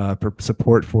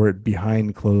support for it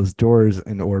behind closed doors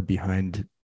and or behind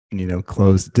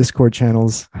closed Discord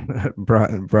channels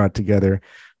brought together?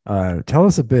 Tell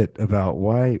us a bit about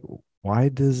why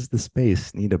does the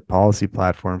space need a policy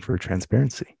platform for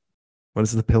transparency? What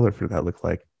does the pillar for that look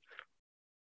like?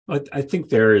 I think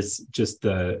there is just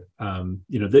this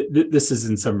is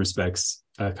in some respects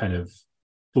a kind of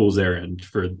fool's errand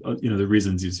for the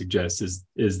reasons you suggest,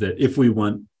 is that if we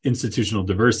want institutional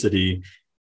diversity,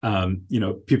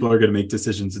 people are going to make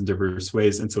decisions in diverse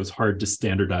ways, and so it's hard to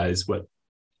standardize what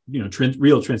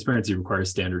real transparency requires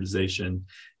standardization,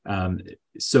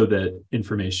 so that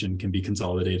information can be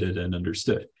consolidated and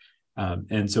understood.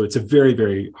 And so it's a very,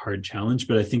 very hard challenge,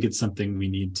 but I think it's something we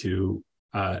need to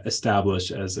establish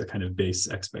as a kind of base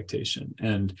expectation.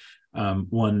 And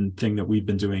one thing that we've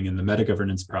been doing in the Meta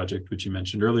Governance project, which you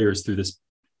mentioned earlier, is through this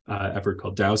effort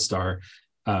called DAOstar.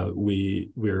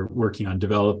 We're working on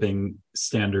developing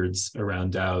standards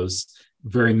around DAOs,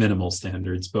 very minimal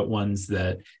standards, but ones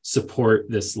that support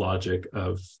this logic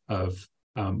of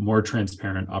more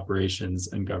transparent operations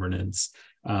and governance,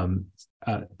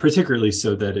 particularly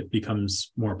so that it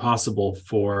becomes more possible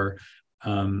for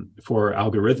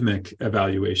algorithmic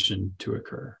evaluation to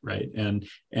occur, right? And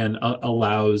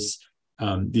allows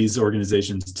these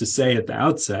organizations to say at the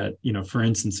outset, for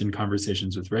instance, in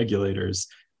conversations with regulators,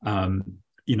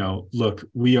 look,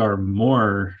 we are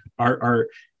more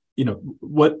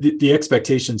what the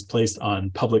expectations placed on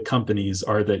public companies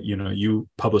are that you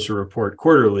publish a report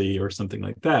quarterly or something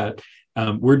like that.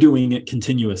 We're doing it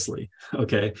continuously.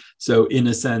 Okay, so in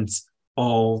a sense,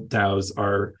 all DAOs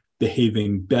are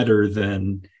behaving better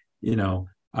than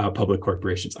public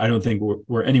corporations. I don't think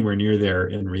we're anywhere near there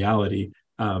in reality,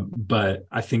 but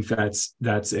I think that's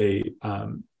a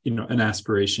an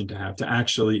aspiration to have, to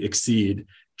actually exceed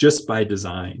just by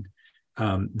design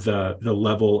the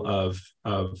level of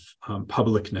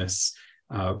publicness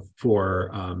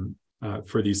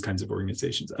for these kinds of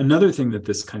organizations. Another thing that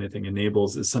this kind of thing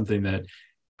enables is something that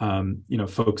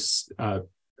folks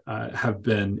have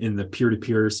been in the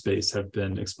peer-to-peer space have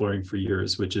been exploring for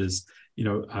years, which is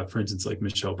for instance, like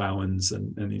Michelle Bowens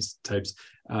and these types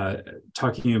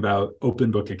talking about open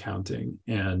book accounting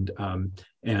and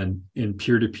in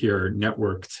peer-to-peer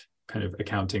networked kind of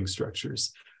accounting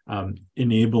structures.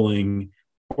 Enabling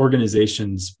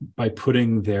organizations by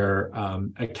putting their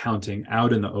accounting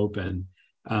out in the open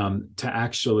to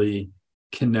actually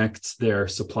connect their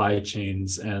supply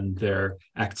chains and their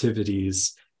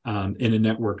activities in a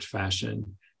networked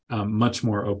fashion much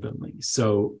more openly.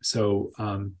 So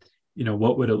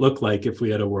what would it look like if we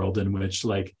had a world in which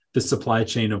like the supply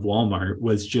chain of Walmart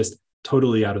was just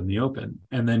totally out in the open,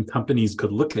 and then companies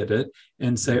could look at it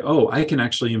and say, oh, I can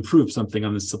actually improve something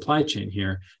on the supply chain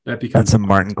here. That becomes That's a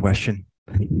Martin question.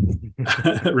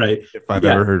 Right, if I've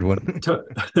ever heard one.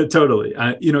 Totally.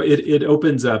 It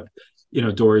opens up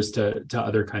doors to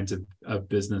other kinds of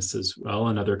business as well,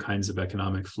 and other kinds of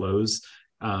economic flows,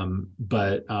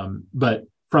 but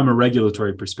from a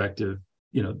regulatory perspective,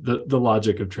 the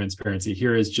logic of transparency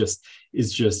here is just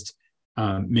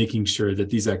making sure that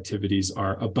these activities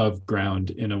are above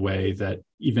ground in a way that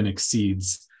even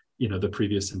exceeds, the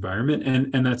previous environment.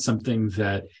 And that's something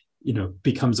that,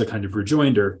 becomes a kind of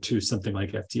rejoinder to something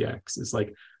like FTX. It's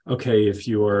like, okay, if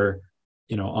you're,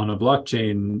 on a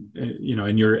blockchain,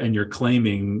 and you're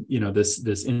claiming,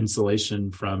 this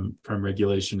insulation from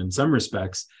regulation in some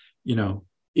respects,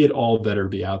 it all better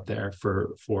be out there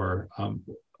for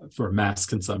mass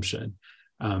consumption,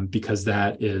 because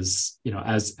that is,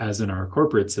 as in our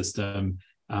corporate system,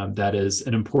 that is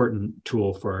an important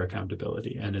tool for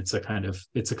accountability, and it's a kind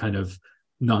of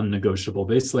non-negotiable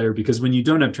base layer, because when you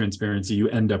don't have transparency, you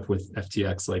end up with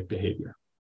FTX-like behavior.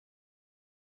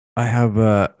 I have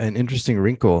an interesting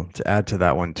wrinkle to add to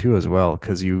that one too, as well,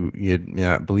 because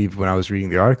I believe when I was reading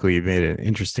the article, you made an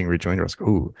interesting rejoinder. I was like,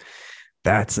 "Ooh,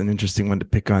 that's an interesting one to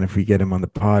pick on if we get him on the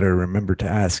pod or remember to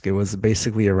ask." It was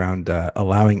basically around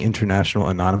allowing international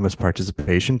anonymous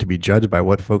participation to be judged by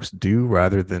what folks do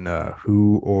rather than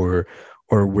who or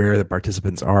where the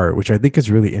participants are, which I think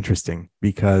is really interesting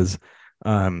because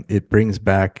it brings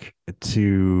back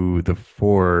to the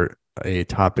fore a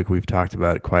topic we've talked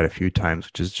about quite a few times,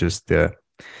 which is just the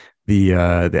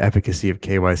efficacy of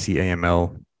KYC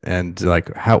AML, and like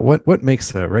what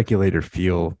makes a regulator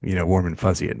feel warm and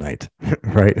fuzzy at night,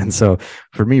 right? And so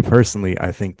for me personally,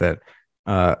 I think that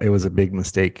it was a big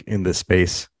mistake in this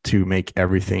space to make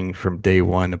everything from day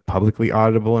one publicly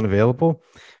auditable and available,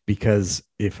 because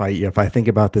if I think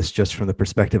about this just from the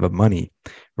perspective of money,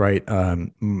 right?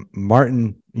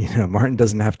 Martin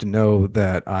doesn't have to know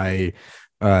that I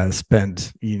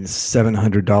spend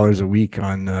 $700 a week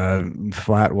on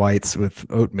flat whites with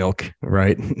oat milk,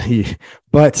 right?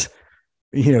 But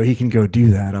he can go do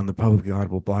that on the publicly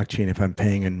auditable blockchain if I'm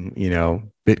paying in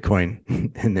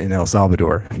Bitcoin in El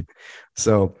Salvador.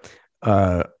 So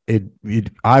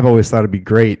I've always thought it'd be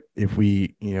great if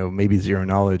we maybe zero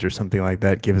knowledge or something like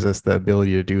that gives us the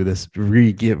ability to do this,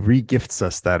 regifts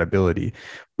us that ability.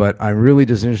 But I'm really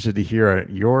just interested to hear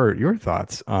your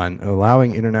thoughts on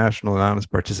allowing international anonymous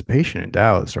participation in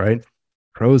DAOs, right?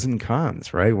 Pros and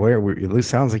cons, right? It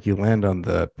sounds like you land on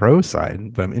the pro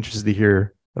side, but I'm interested to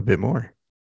hear a bit more.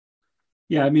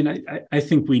 Yeah, I mean, I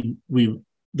think we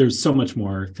there's so much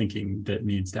more thinking that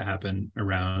needs to happen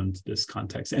around this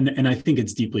context, and I think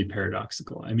it's deeply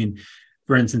paradoxical. I mean,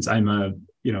 for instance, I'm a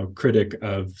critic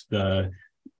of the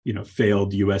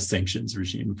failed U.S. sanctions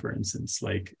regime, for instance,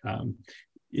 like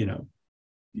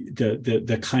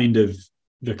the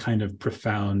kind of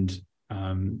profound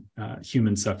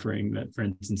human suffering that, for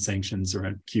instance, sanctions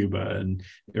around Cuba and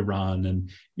Iran and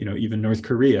even North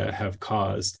Korea have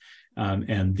caused.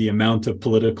 And the amount of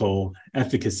political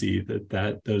efficacy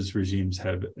that those regimes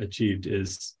have achieved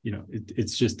is,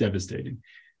 it's just devastating.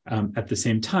 At the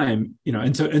same time,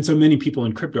 and so many people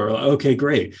in crypto are like, okay,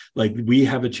 great, like we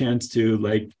have a chance to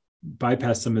like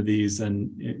bypass some of these and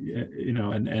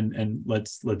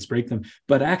let's break them.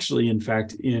 But actually, in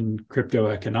fact, in crypto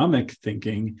economic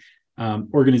thinking,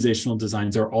 organizational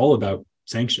designs are all about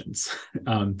sanctions,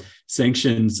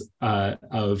 sanctions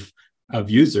of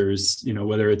users,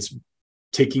 whether it's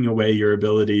taking away your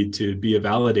ability to be a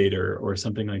validator or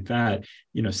something like that.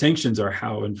 Sanctions are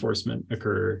how enforcement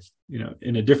occur,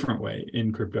 in a different way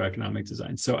in crypto economic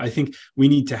design. So I think we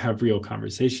need to have real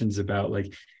conversations about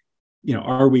like,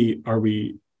 are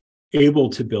we able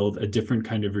to build a different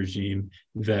kind of regime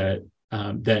that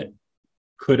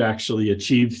could actually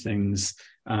achieve things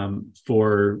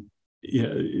for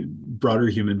broader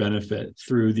human benefit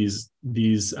through these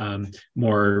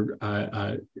more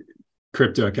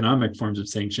crypto economic forms of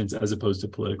sanctions as opposed to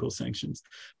political sanctions.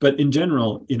 But in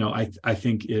general, I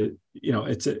think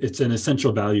it's an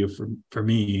essential value for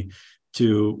me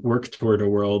to work toward a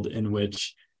world in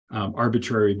which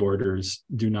arbitrary borders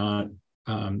do not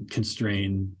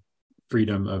constrain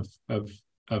freedom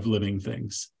of living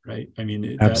things, right? I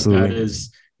mean, that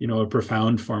is a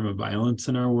profound form of violence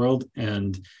in our world,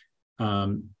 and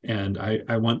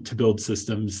I want to build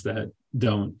systems that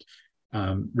don't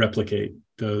replicate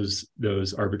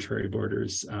those arbitrary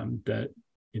borders that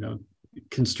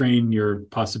constrain your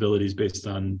possibilities based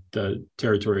on the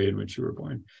territory in which you were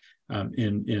born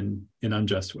in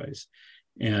unjust ways.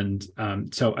 And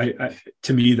so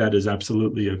to me, that is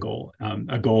absolutely a goal.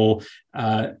 A goal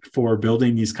for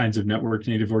building these kinds of network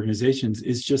native organizations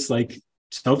is just like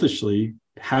selfishly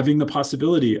having the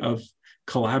possibility of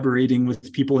collaborating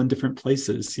with people in different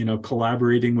places,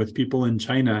 collaborating with people in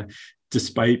China,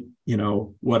 despite,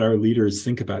 what our leaders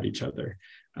think about each other,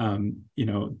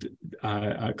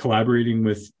 collaborating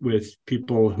with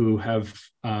people who have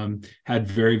had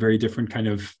very, very different kind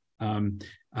of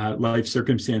life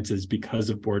circumstances because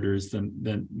of borders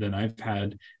than I've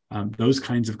had. Those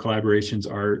kinds of collaborations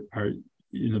are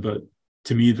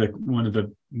to me, one of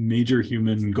the major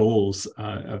human goals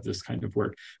of this kind of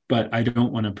work. But I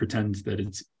don't want to pretend that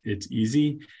it's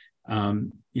easy.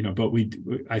 But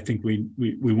I think we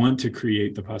want to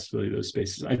create the possibility of those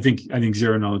spaces. I think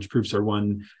zero knowledge proofs are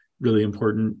one really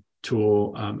important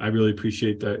tool. I really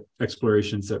appreciate the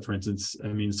explorations that, for instance,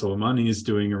 Amin Soleimani is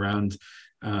doing around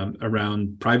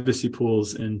privacy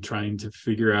pools and trying to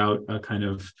figure out a kind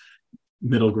of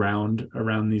middle ground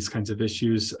around these kinds of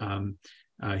issues.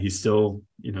 He's still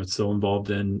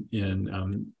involved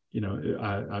in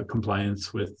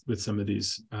compliance with some of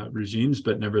these regimes,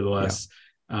 but nevertheless,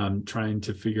 trying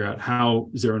to figure out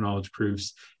how zero knowledge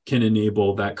proofs can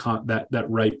enable that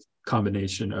right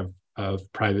combination of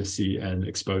privacy and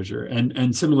exposure.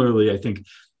 And similarly, I think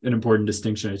an important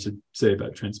distinction I should say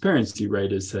about transparency,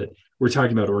 right, is that we're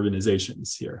talking about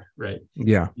organizations here, right?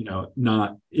 Yeah.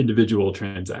 Not individual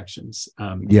transactions.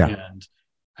 And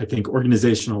I think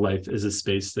organizational life is a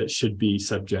space that should be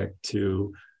subject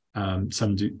to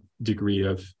some degree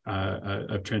of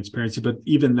transparency, but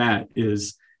even that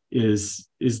is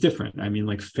different. I mean,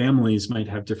 like families might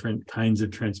have different kinds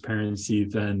of transparency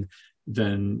than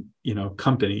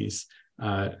companies.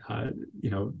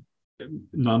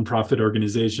 Nonprofit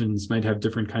organizations might have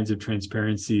different kinds of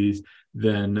transparencies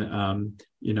than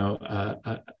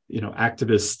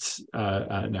activist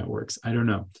networks. I don't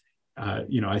know.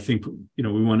 I think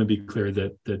we want to be clear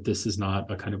that this is not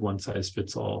a kind of one size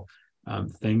fits all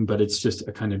thing, but it's just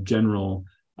a kind of general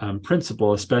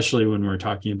principle, especially when we're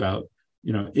talking about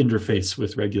interface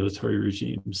with regulatory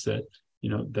regimes, that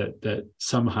that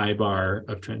some high bar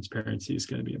of transparency is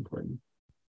going to be important.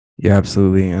 Yeah,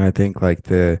 absolutely. And I think like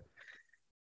the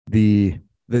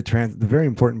very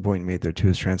important point you made there too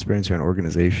is transparency on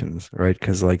organizations, right?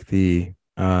 Because like the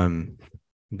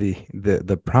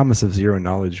promise of zero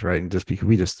knowledge, right? And just because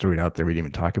we just threw it out there, we didn't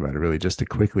even talk about it really, just to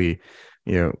quickly,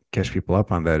 catch people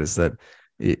up on that, is that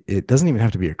it doesn't even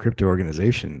have to be a crypto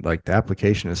organization. Like the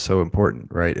application is so important,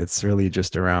 right? It's really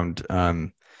just around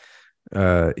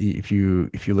if you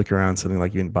look around something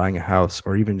like even buying a house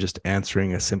or even just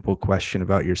answering a simple question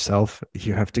about yourself,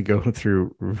 you have to go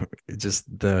through just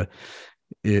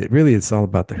it's all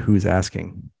about the who's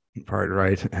asking part,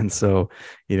 right? And so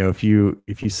if you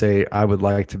say, I would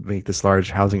like to make this large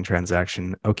housing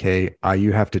transaction, okay,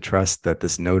 you have to trust that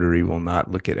this notary will not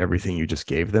look at everything you just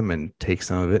gave them and take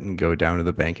some of it and go down to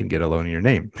the bank and get a loan in your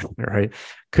name, right?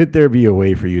 Could there be a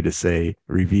way for you to say,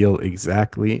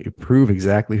 prove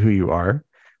exactly who you are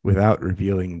without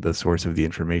revealing the source of the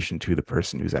information to the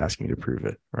person who's asking you to prove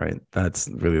it, right? That's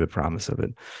really the promise of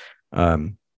it.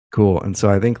 Cool. And so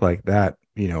I think like that,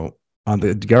 on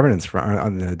the governance front,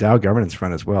 on the DAO governance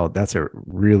front as well, that's a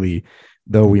really,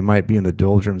 though we might be in the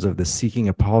doldrums of the seeking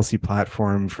a policy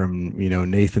platform from,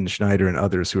 Nathan Schneider and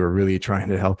others who are really trying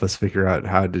to help us figure out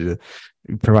how to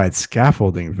provide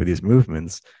scaffolding for these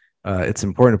movements. It's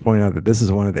important to point out that this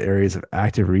is one of the areas of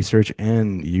active research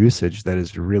and usage that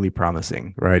is really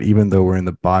promising, right? Even though we're in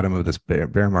the bottom of this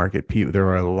bear market, there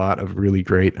are a lot of really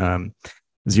great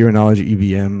zero knowledge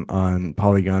EVM on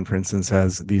Polygon, for instance,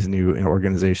 has these new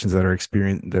organizations that are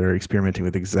experimenting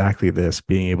with exactly this,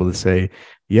 being able to say,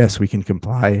 yes, we can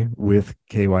comply with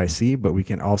KYC, but we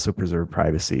can also preserve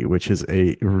privacy, which is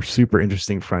a super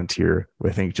interesting frontier, I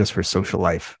think, just for social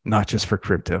life, not just for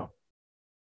crypto.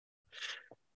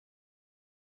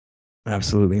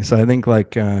 Absolutely. So I think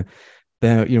like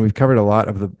we've covered a lot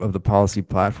of the policy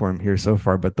platform here so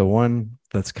far, but the one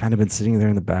that's kind of been sitting there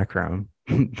in the background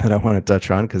that I want to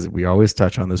touch on, because we always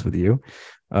touch on this with you,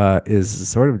 is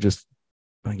sort of just,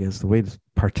 I guess, the way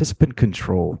participant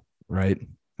control, right?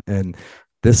 And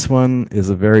this one is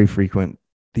a very frequent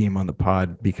theme on the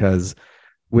pod, because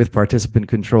with participant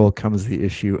control comes the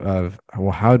issue of,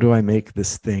 well, how do I make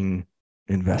this thing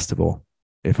investable?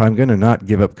 If I'm going to not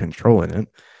give up control in it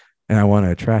and I want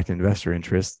to attract investor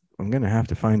interest, I'm going to have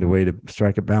to find a way to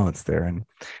strike a balance there. And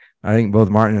I think both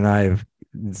Martin and I have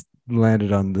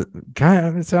landed on the kind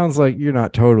of, it sounds like you're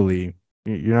not totally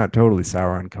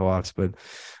sour on co-ops, but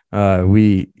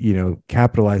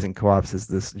capitalizing co-ops is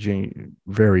this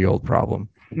very old problem.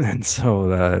 And so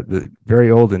the very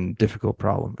old and difficult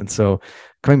problem. And so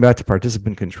coming back to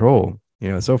participant control,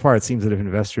 so far it seems that if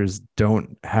investors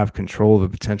don't have control of a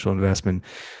potential investment,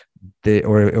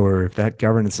 or if that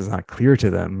governance is not clear to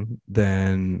them,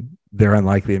 then they're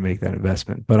unlikely to make that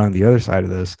investment. But on the other side of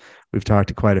this, we've talked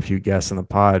to quite a few guests on the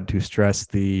pod who stress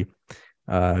the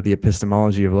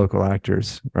epistemology of local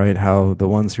actors, right? How the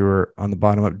ones who are on the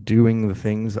bottom up doing the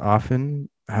things often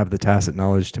have the tacit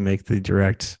knowledge to make the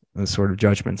direct sort of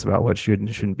judgments about what should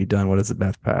and shouldn't be done. What is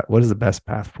the best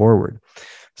path forward?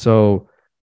 So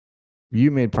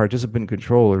you made participant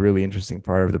control a really interesting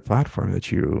part of the platform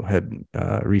that you had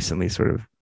recently sort of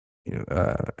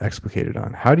explicated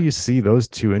on. How do you see those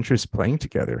two interests playing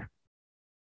together?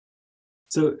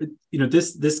 So,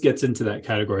 this gets into that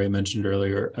category I mentioned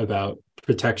earlier about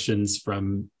protections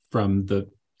from the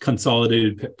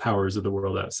consolidated powers of the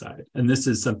world outside. And this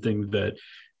is something that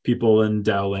people in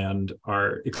DAO land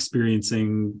are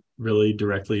experiencing really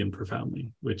directly and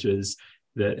profoundly, which is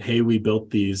that, hey, we built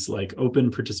these like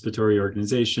open participatory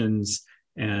organizations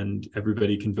and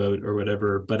everybody can vote or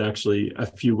whatever, but actually a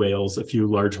few whales, a few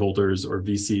large holders or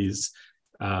VCs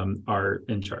are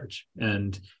in charge.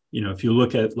 And if you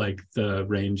look at like the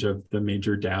range of the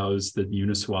major DAOs, the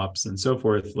Uniswaps and so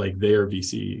forth, like they're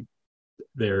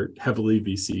heavily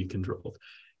VC controlled.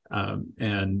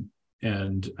 And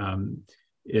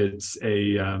it's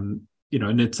and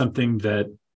it's something that,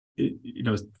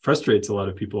 frustrates a lot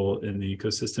of people in the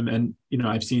ecosystem. And,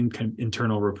 I've seen kind of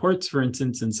internal reports, for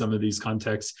instance, in some of these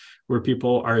contexts where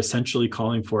people are essentially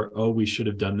calling for, oh, we should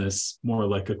have done this more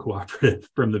like a cooperative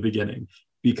from the beginning,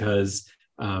 because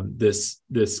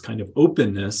this kind of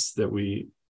openness that we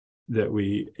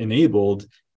enabled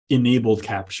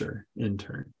capture in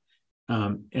turn.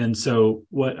 And so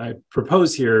what I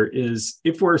propose here is,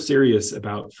 if we're serious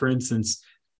about, for instance,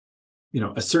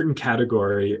 a certain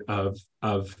category of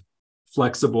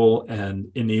flexible and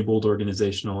enabled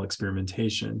organizational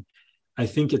experimentation, I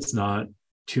think it's not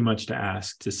too much to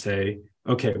ask to say,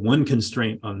 okay, one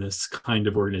constraint on this kind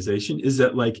of organization is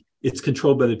that like it's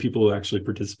controlled by the people who actually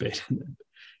participate in it.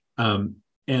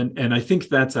 And I think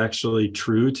that's actually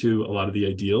true to a lot of the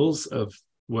ideals of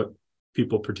what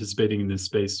people participating in this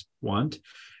space want.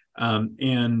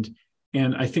 And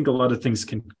I think a lot of things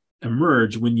can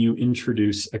emerge when you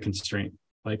introduce a constraint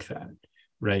like that,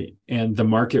 right? And the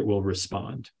market will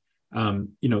respond.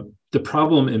 The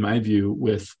problem, in my view,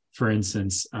 with, for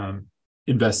instance,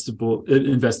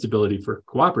 investability for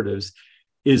cooperatives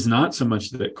is not so much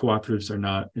that cooperatives are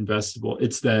not investable,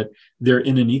 it's that they're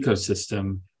in an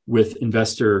ecosystem with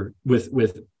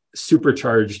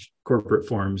supercharged corporate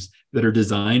forms that are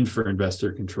designed for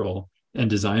investor control and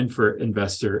designed for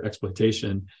investor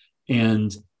exploitation.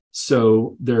 And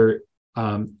so they're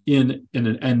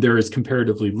and there is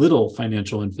comparatively little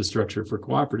financial infrastructure for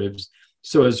cooperatives.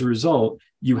 So as a result,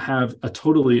 you have a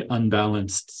totally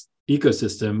unbalanced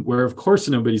ecosystem where, of course,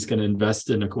 nobody's going to invest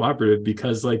in a cooperative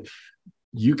because like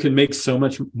you can make so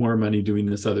much more money doing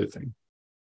this other thing.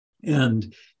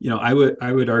 And, I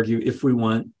would argue, if we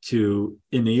want to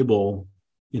enable,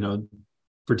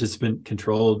 participant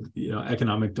controlled,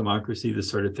 economic democracy, this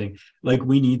sort of thing, like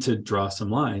we need to draw some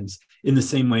lines in the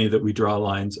same way that we draw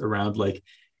lines around like,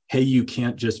 hey, you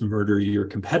can't just murder your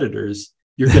competitors.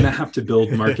 You're going to have to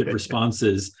build market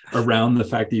responses around the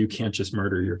fact that you can't just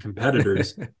murder your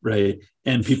competitors, right?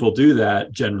 And people do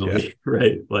that generally,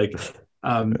 right? Like,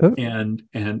 and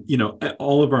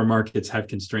all of our markets have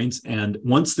constraints. And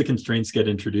once the constraints get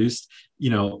introduced,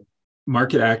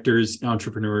 market actors,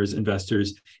 entrepreneurs,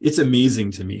 investors, it's amazing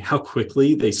to me how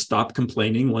quickly they stop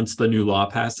complaining once the new law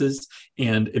passes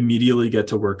and immediately get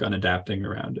to work on adapting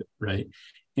around it, right?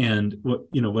 And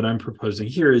what I'm proposing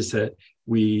here is that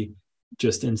we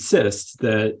just insist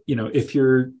that, if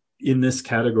you're in this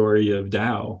category of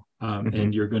DAO,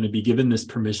 and you're going to be given this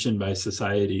permission by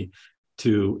society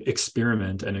to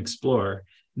experiment and explore,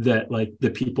 that like the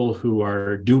people who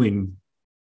are doing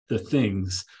the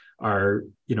things are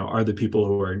the people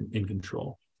who are in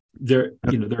control. There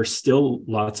are still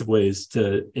lots of ways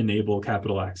to enable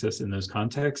capital access in those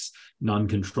contexts.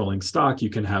 Non-controlling stock, you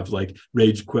can have like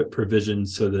rage quit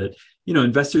provisions so that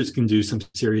investors can do some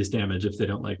serious damage if they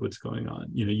don't like what's going on.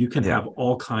 You can have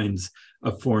all kinds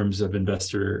of forms of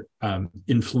investor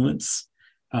influence,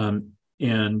 that's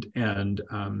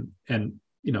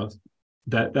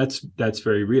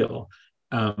very real.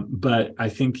 But I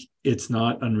think it's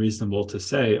not unreasonable to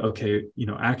say, okay,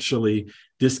 actually,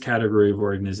 this category of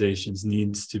organizations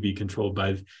needs to be controlled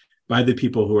by the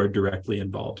people who are directly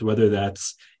involved, whether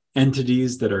that's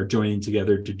entities that are joining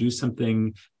together to do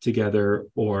something together,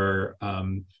 or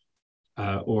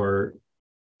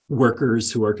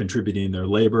workers who are contributing their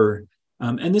labor.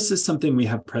 And this is something we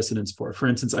have precedents for. For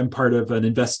instance, I'm part of an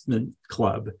investment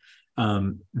club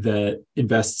that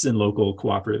invests in local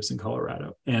cooperatives in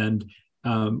Colorado. And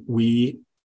we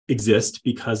exist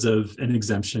because of an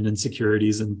exemption in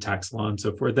securities and tax law and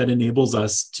so forth that enables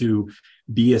us to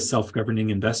be a self-governing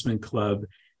investment club,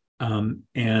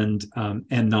 and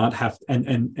not have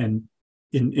and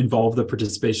involve the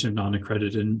participation of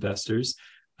non-accredited investors,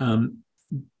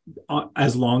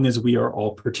 as long as we are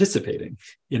all participating.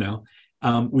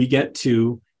 We get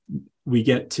to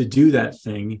do that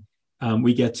thing.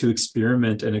 We get to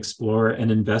experiment and explore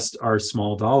and invest our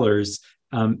small dollars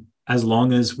as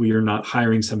long as we are not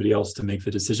hiring somebody else to make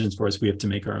the decisions for us, we have to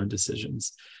make our own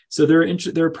decisions. So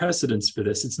there are precedents for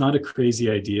this. It's not a crazy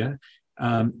idea.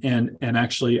 And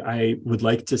actually, I would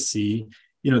like to see,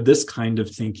 this kind of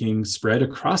thinking spread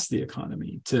across the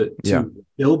economy to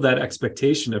build that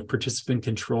expectation of participant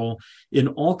control in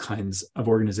all kinds of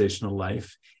organizational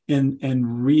life, and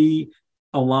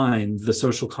realign the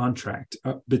social contract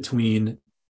between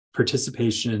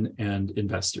participation and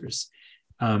investors.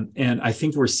 And I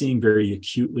think we're seeing very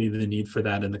acutely the need for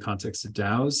that in the context of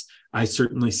DAOs. I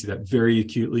certainly see that very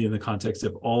acutely in the context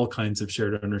of all kinds of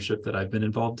shared ownership that I've been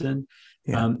involved in.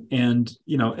 Yeah.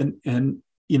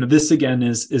 This again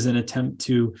is an attempt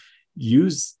to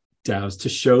use DAOs to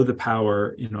show the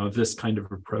power, of this kind of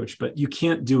approach. But you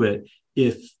can't do it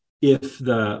if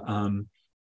the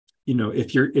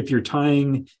if you're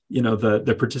tying,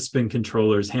 the participant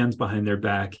controllers' hands behind their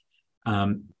back,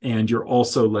 and you're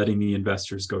also letting the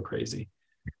investors go crazy.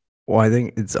 Well, I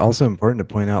think it's also important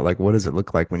to point out, like, what does it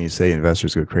look like when you say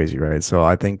investors go crazy, right? So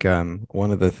I think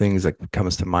one of the things that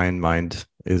comes to my mind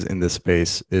is in this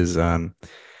space is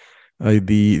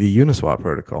the Uniswap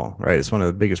protocol, right? It's one of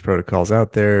the biggest protocols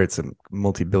out there. It's a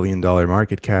multi-billion-dollar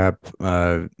market cap.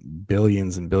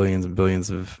 Billions and billions and billions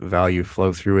of value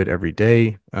flow through it every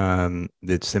day.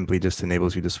 It simply just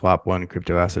enables you to swap one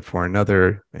crypto asset for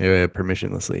another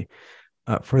permissionlessly.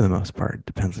 For the most part,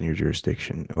 depends on your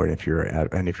jurisdiction, or if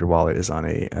your wallet is on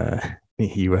a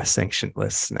U.S. sanctioned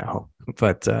list now.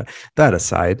 But that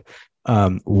aside,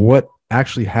 what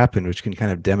actually happened, which can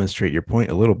kind of demonstrate your point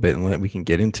a little bit, and we can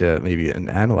get into maybe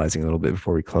analyzing a little bit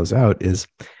before we close out, is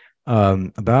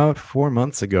about 4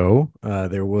 months ago,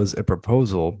 there was a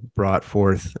proposal brought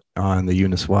forth on the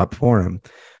Uniswap forum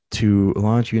to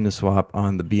launch Uniswap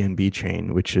on the BNB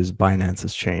chain, which is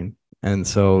Binance's chain. And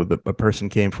so a person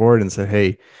came forward and said,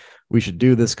 "Hey, we should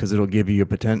do this because it'll give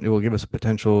us a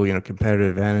potential,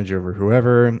 competitive advantage over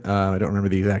whoever." I don't remember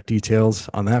the exact details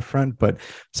on that front, but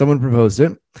someone proposed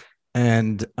it.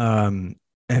 And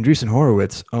Andreessen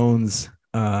Horowitz owns,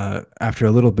 after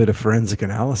a little bit of forensic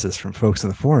analysis from folks in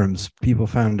the forums, people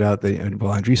found out that,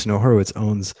 Andreessen Horowitz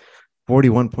owns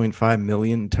 41.5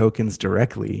 million tokens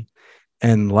directly,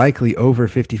 and likely over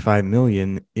 55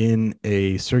 million in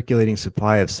a circulating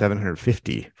supply of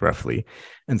 750 roughly.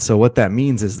 And so what that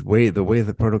means is the way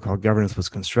the protocol governance was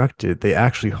constructed, they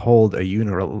actually hold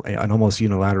an almost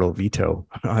unilateral veto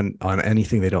on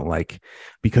anything they don't like,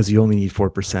 because you only need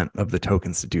 4% of the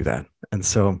tokens to do that. And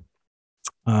so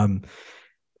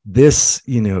this,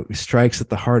 strikes at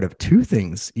the heart of two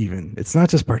things. Even it's not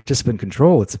just participant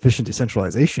control, it's efficient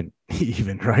decentralization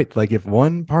even, right? Like, if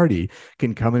one party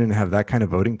can come in and have that kind of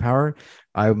voting power,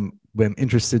 I'm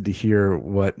interested to hear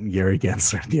what Gary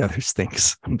Gensler and the others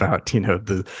thinks about,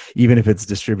 even if it's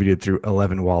distributed through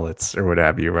 11 wallets or what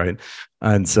have you, right?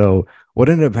 And so what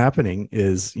ended up happening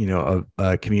is,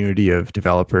 a community of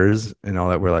developers and all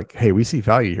that were like, "Hey, we see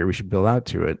value here. We should build out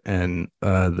to it." And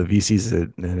the VCs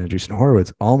and Andreessen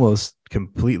Horowitz almost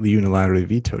completely unilaterally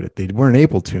vetoed it. They weren't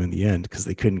able to in the end because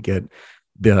they couldn't get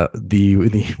the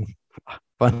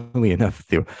funnily enough,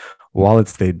 the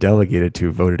wallets they delegated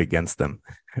to voted against them.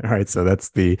 All right, so that's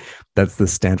the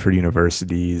Stanford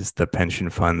universities, the pension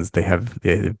funds.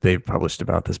 They've published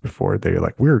about this before. They're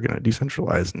like, "We're going to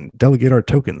decentralize and delegate our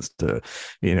tokens to,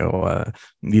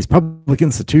 these public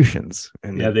institutions."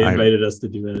 And yeah, they invited us to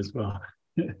do it as well.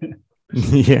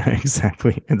 Yeah,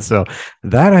 exactly. And so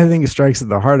that, I think, strikes at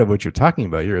the heart of what you're talking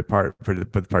about. You're a part for the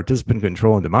participant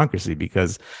control and democracy,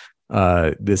 because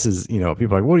this is,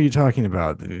 people are like, "What are you talking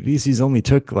about? The VCs only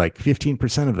took like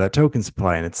 15% of that token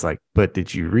supply." And it's like, but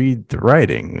did you read the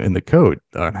writing in the code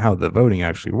on how the voting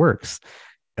actually works?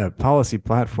 A policy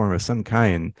platform of some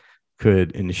kind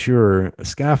could ensure a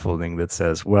scaffolding that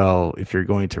says, well, if you're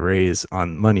going to raise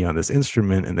money on this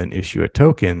instrument and then issue a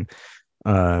token,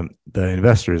 the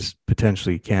investors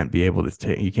potentially can't be able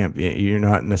to you're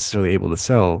not necessarily able to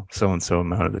sell so-and-so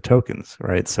amount of the tokens,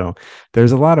 right? So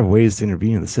there's a lot of ways to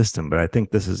intervene in the system, but I think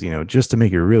this is, just to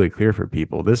make it really clear for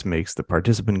people, this makes the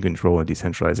participant control and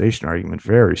decentralization argument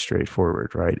very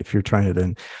straightforward, right? If you're trying to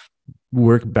then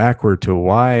work backward to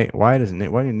why do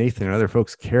Nathan and other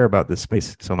folks care about this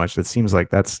space so much, that seems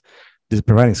like that's just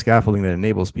providing scaffolding that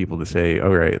enables people to say,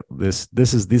 all right, this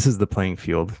is the playing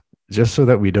field, just so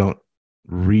that we don't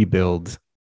rebuild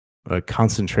a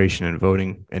concentration in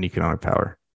voting and economic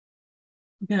power.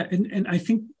 Yeah, and I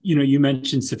think, you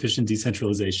mentioned sufficient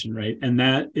decentralization, right? And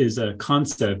that is a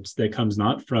concept that comes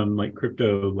not from like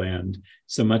crypto land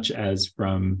so much as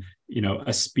from,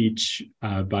 a speech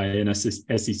by an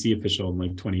SEC official in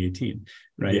like 2018,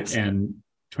 right? Yes. And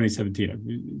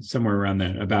 2017, somewhere around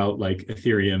then, about like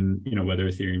Ethereum, whether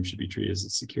Ethereum should be treated as a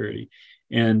security.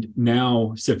 And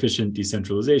now sufficient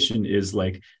decentralization is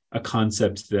like a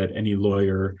concept that any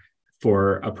lawyer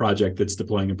for a project that's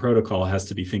deploying a protocol has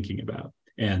to be thinking about.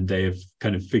 And they've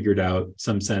kind of figured out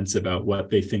some sense about what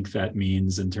they think that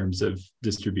means in terms of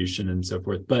distribution and so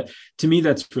forth. But to me,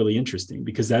 that's really interesting,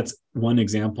 because that's one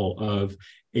example of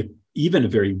even a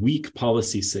very weak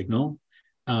policy signal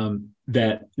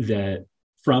that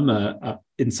from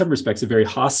in some respects, a very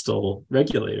hostile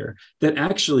regulator that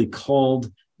actually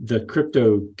called the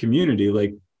crypto community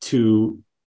like to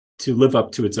live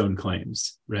up to its own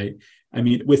claims, right? I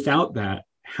mean, without that,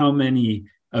 how many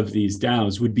of these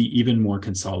DAOs would be even more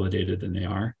consolidated than they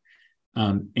are?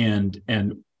 And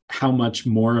how much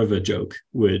more of a joke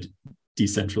would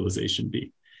decentralization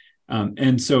be?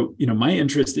 And so, my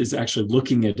interest is actually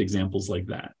looking at examples like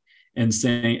that and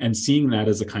seeing that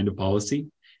as a kind of policy,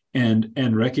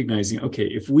 and recognizing,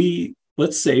 okay,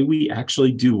 let's say we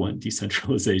actually do want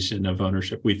decentralization of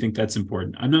ownership. We think that's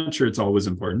important. I'm not sure it's always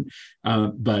important,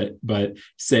 but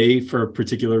say for a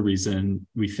particular reason,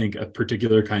 we think a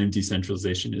particular kind of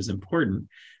decentralization is important.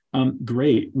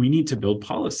 Great. We need to build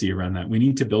policy around that. We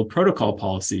need to build protocol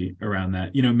policy around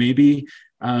that. Maybe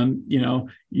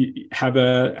you have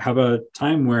a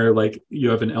time where like you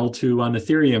have an L2 on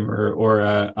Ethereum or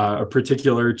a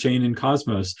particular chain in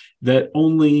Cosmos that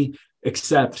only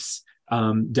accepts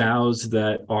DAOs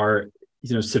that are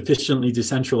sufficiently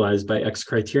decentralized by X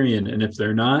criterion, and if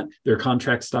they're not, their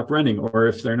contracts stop running, or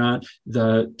if they're not,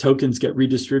 the tokens get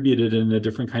redistributed in a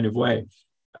different kind of way.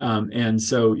 And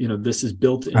so this is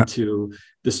built into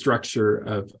the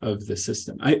structure of the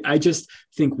system. I just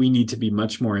think we need to be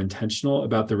much more intentional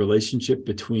about the relationship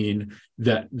between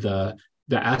the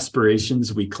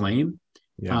aspirations we claim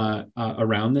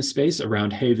around this space,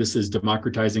 around, hey, this is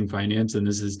democratizing finance and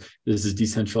this is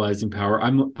decentralizing power.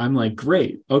 I'm like,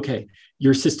 great, okay,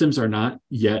 your systems are not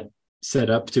yet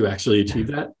set up to actually achieve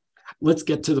that. Let's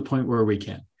get to the point where we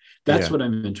can. That's what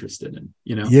I'm interested in,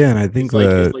 Yeah, and I think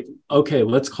it's like okay,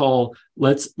 let's call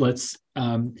this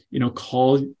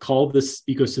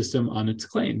ecosystem on its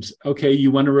claims. Okay,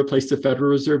 you want to replace the Federal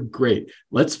Reserve? Great.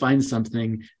 Let's find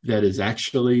something that is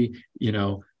actually,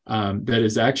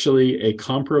 a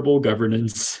comparable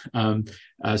governance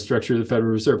structure of the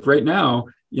Federal Reserve. Right now,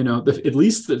 at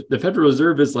least the Federal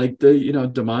Reserve is like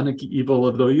the demonic evil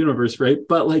of the universe, right?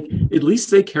 But like at least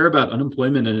they care about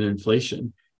unemployment and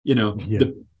inflation.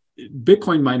 The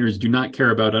Bitcoin miners do not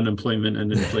care about unemployment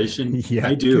and inflation.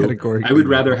 I do. I would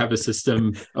rather have a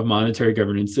system of monetary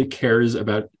governance that cares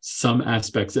about some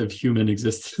aspects of human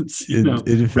existence,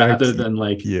 rather than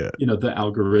like, the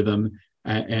algorithm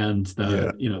and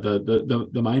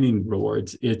the mining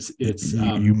rewards.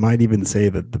 You might even say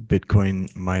that the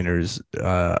Bitcoin miners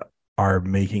are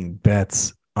making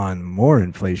bets on more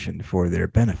inflation for their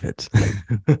benefit.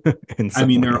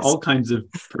 There are all kinds of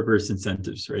perverse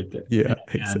incentives right there. Yeah,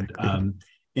 exactly.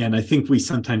 And I think we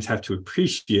sometimes have to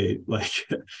appreciate, like,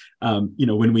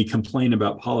 when we complain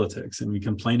about politics and we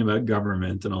complain about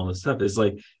government and all this stuff, is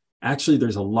like, actually,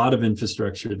 there's a lot of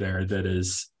infrastructure there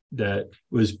that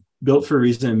was built for a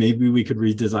reason. Maybe we could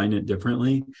redesign it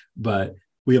differently, but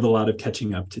we have a lot of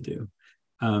catching up to do.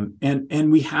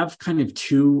 And we have kind of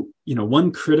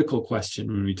one critical question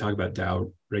when we talk about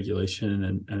DAO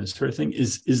regulation and this sort of thing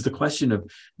is the question of,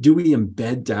 do we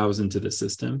embed DAOs into the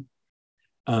system,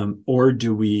 or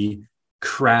do we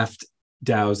craft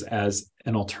DAOs as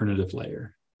an alternative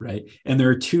layer, right? And there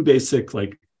are two basic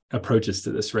like approaches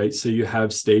to this, right? So you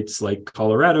have states like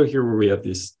Colorado here, where we have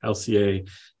this LCA.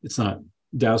 It's not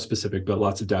DAO specific, but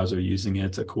lots of DAOs are using it.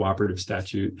 It's a cooperative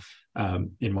statute.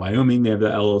 In Wyoming, they have the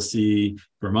LLC.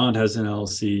 Vermont has an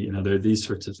LLC. There are these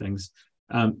sorts of things.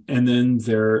 And then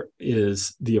there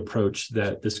is the approach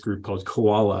that this group called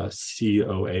Koala,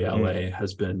 COALA,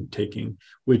 has been taking,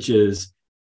 which is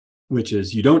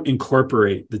you don't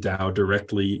incorporate the DAO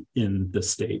directly in the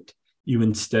state. You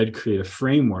instead create a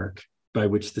framework by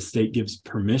which the state gives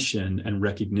permission and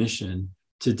recognition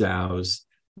to DAOs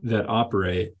that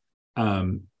operate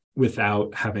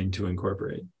without having to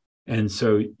incorporate. And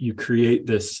so you create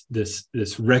this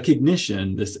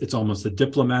recognition, it's almost a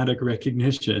diplomatic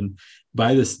recognition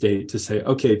by the state to say,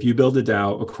 okay, if you build a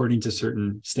DAO according to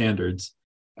certain standards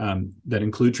that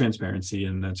include transparency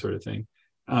and that sort of thing,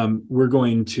 we're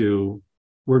not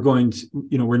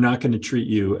going to treat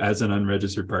you as an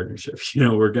unregistered partnership.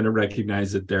 We're going to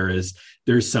recognize that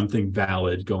there's something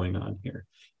valid going on here.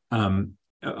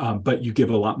 But you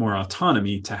give a lot more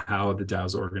autonomy to how the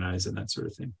DAOs organize and that sort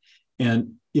of thing.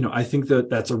 And, I think that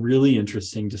that's a really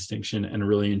interesting distinction and a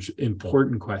really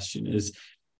important question is,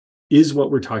 is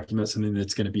what we're talking about something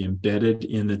that's going to be embedded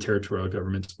in the territorial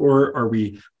governments, or are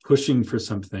we pushing for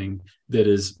something that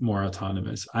is more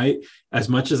autonomous? As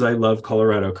much as I love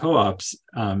Colorado co-ops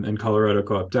and Colorado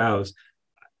co-op DAOs,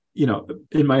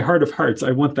 in my heart of hearts,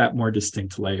 I want that more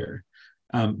distinct layer.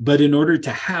 But in order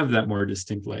to have that more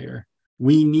distinct layer,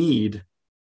 we need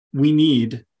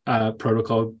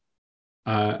protocol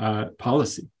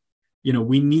policy.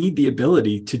 We need the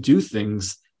ability to do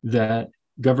things that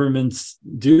governments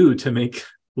do to make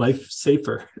life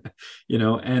safer,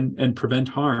 and prevent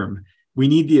harm. We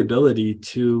need the ability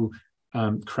to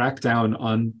crack down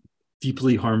on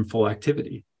deeply harmful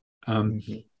activity.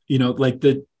 Like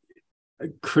the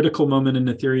critical moment in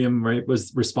Ethereum, right,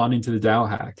 was responding to the DAO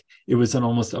hack. It was an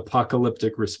almost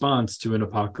apocalyptic response to an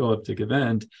apocalyptic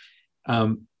event.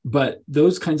 But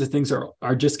those kinds of things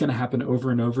are just going to happen over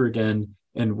and over again,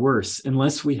 and worse,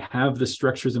 unless we have the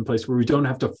structures in place where we don't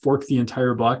have to fork the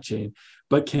entire blockchain,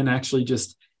 but can actually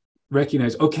just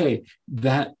recognize, okay,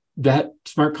 that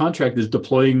smart contract is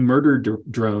deploying murder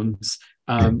drones,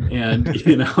 and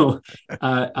we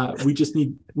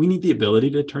need the ability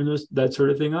to turn that sort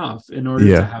of thing off in order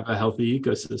to have a healthy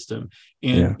ecosystem.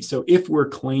 And so, if we're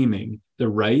claiming the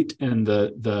right and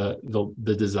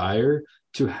the desire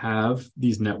to have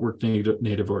these network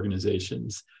native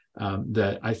organizations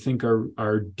that I think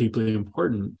are deeply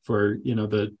important for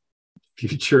the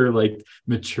future, like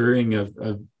maturing of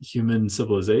human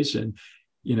civilization,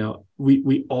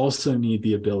 we also need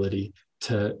the ability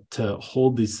to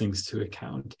hold these things to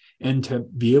account, and to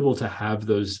be able to have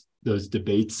those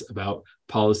debates about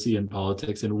policy and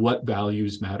politics, and what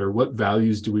values matter, what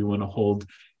values do we want to hold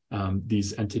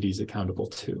these entities accountable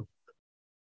to.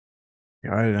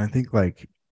 Yeah, I think like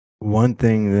one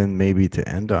thing then maybe to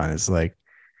end on is like,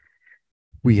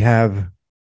 you've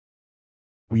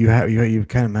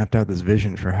kind of mapped out this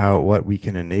vision for what we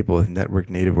can enable with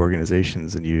network native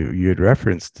organizations, and you had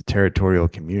referenced the territorial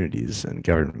communities and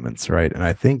governments, right? And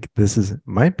I think this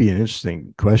might be an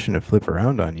interesting question to flip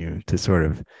around on you to sort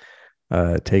of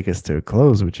take us to a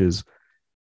close, which is,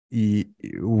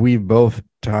 we've both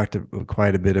talked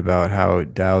quite a bit about how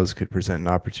DAOs could present an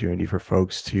opportunity for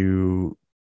folks to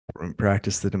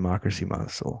practice the democracy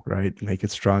muscle, right? Make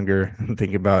it stronger,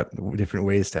 think about different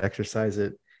ways to exercise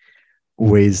it,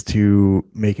 ways to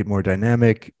make it more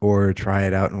dynamic, or try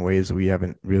it out in ways we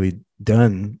haven't really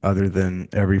done other than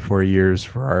every 4 years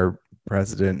for our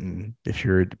president. And if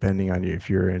you're if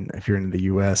you're in the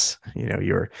US,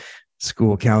 your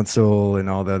school council and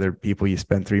all the other people you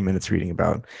spend 3 minutes reading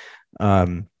about.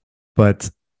 But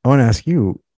I want to ask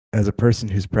you, as a person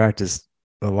who's practiced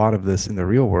a lot of this in the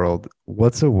real world,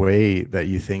 what's a way that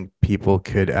you think people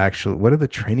could what are the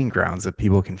training grounds that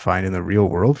people can find in the real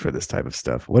world for this type of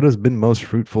stuff? What has been most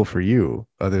fruitful for you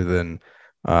other than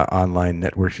online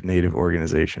network native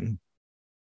organization?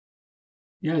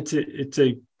 Yeah, it's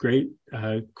a great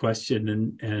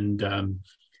question. And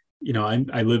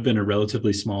I live in a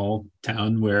relatively small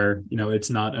town where, it's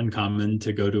not uncommon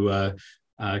to go to a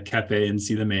cafe and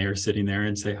see the mayor sitting there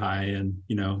and say hi. And,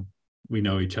 we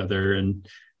know each other, and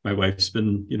my wife's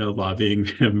been, lobbying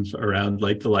him around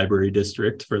like the library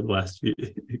district for the last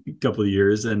couple of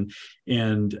years. And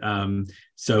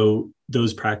so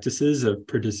those practices of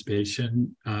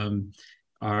participation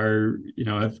are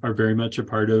very much a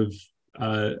part of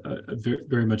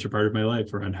very much a part of my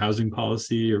life, around housing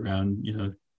policy, around,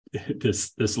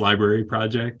 this library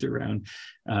project, around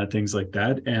things like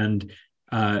that. And,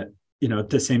 at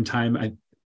the same time, I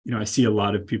see a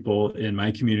lot of people in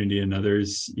my community and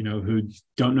others, who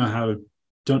don't know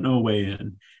a way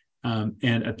in.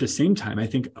 And at the same time, I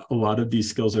think a lot of these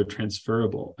skills are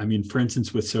transferable. I mean, for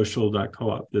instance, with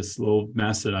social.coop, this little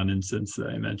Mastodon instance that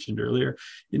I mentioned earlier,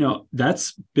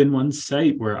 that's been one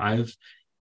site where I've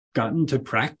gotten to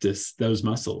practice those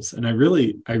muscles. And I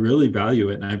really value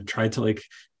it. And I've tried to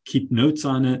keep notes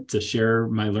on it, to share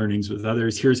my learnings with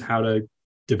others. Here's how to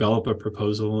develop a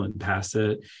proposal and pass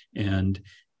it. And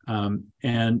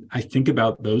I think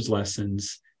about those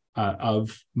lessons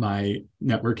of my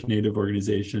network native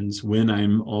organizations when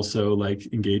I'm also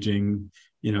engaging,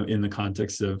 in the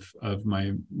context of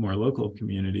my more local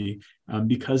community,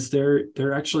 because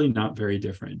they're actually not very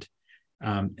different.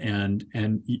 And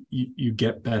you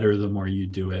get better the more you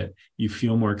do it. You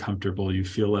feel more comfortable. You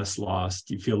feel less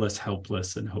lost. You feel less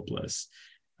helpless and hopeless.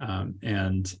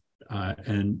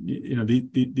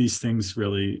 These things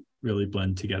really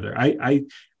blend together. I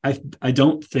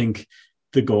don't think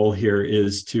the goal here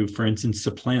is to, for instance,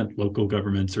 supplant local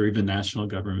governments or even national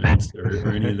governments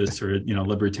or any of this sort of,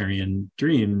 libertarian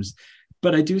dreams.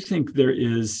 But I do think there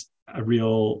is a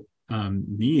real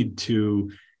need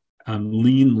to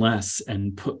lean less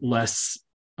and put less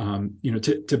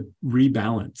to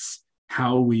rebalance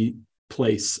how we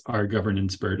place our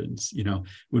governance burdens.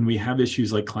 When we have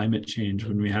issues like climate change,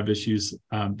 when we have issues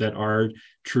that are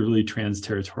truly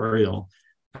trans-territorial,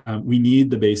 we need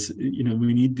the base.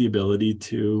 We need the ability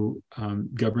to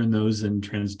govern those in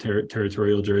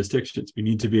trans-territorial jurisdictions. We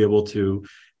need to be able to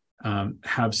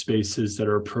have spaces that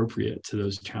are appropriate to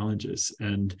those challenges.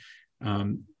 And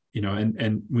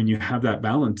and when you have that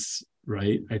balance,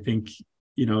 right, I think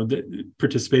that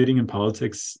participating in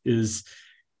politics is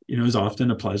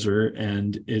often a pleasure,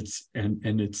 and it's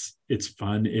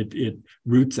fun. It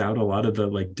roots out a lot of the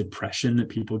like depression that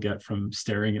people get from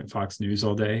staring at Fox News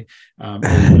all day, or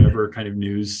whatever kind of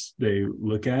news they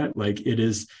look at. Like, it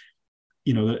is,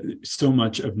 so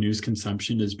much of news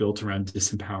consumption is built around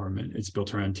disempowerment. It's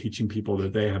built around teaching people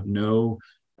that they have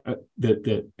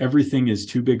that everything is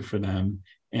too big for them,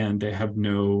 and they have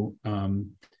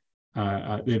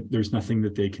there's nothing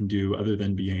that they can do other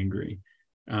than be angry.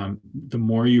 The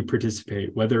more you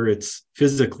participate, whether it's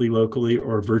physically locally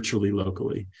or virtually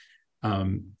locally,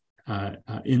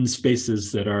 in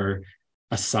spaces that are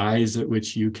a size at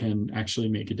which you can actually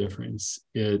make a difference,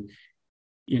 it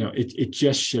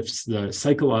just shifts the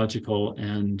psychological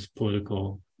and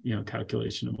political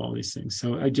calculation of all these things.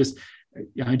 So I just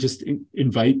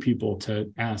invite people to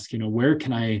ask, where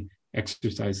can I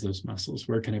exercise those muscles?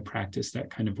 Where can I practice that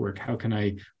kind of work? How can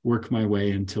I work my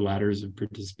way into ladders of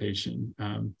participation?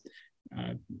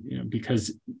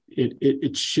 Because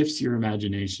it shifts your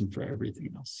imagination for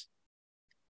everything else.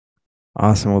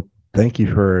 Awesome. Well, thank you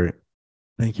for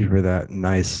that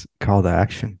nice call to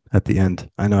action at the end.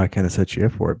 I know I kind of set you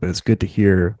up for it, but it's good to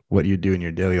hear what you do in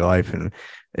your daily life and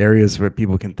areas where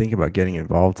people can think about getting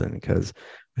involved in, because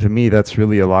to me, that's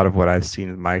really a lot of what I've seen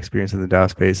in my experience in the DAO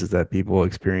space, is that people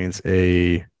experience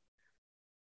an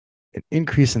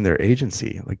increase in their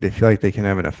agency. Like, they feel like they can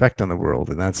have an effect on the world.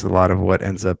 And that's a lot of what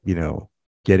ends up,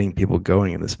 getting people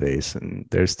going in the space. And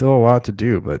there's still a lot to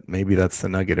do, but maybe that's the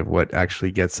nugget of what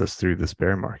actually gets us through this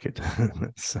bear market.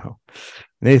 So,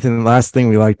 Nathan, last thing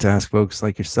we like to ask folks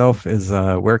like yourself is,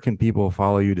 where can people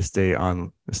follow you to stay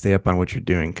up on what you're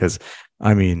doing? Because,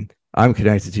 I'm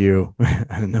connected to you in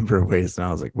a number of ways. And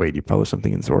I was like, wait, you publish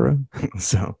something in Zora?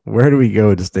 So where do we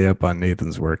go to stay up on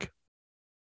Nathan's work?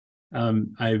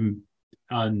 I'm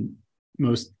on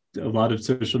a lot of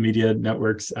social media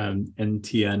networks,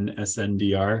 NTN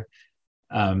SNDR,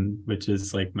 which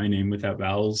is like my name without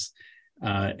vowels.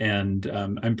 And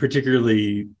I'm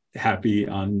particularly happy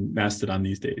on Mastodon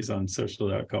these days, on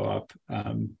social.coop,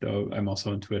 though I'm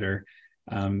also on Twitter.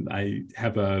 I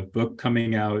have a book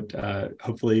coming out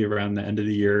hopefully around the end of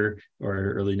the year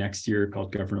or early next year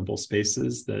called Governable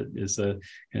Spaces, that is a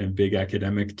kind of big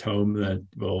academic tome that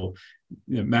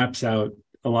maps out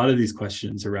a lot of these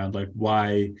questions around like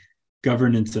why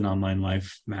governance in online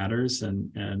life matters,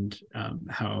 and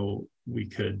how we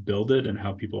could build it and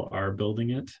how people are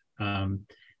building it.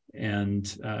 In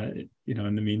the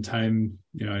meantime,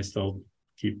 I still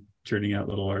keep churning out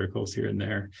little articles here and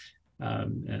there.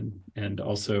 And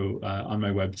also on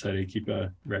my website, I keep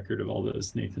a record of all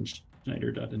those,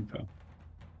 nathanschneider.info.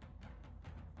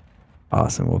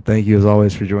 Awesome. Well, thank you as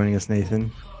always for joining us,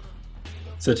 Nathan.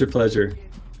 Such a pleasure.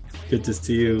 Good to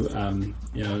see you,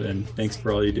 and thanks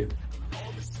for all you do.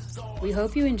 We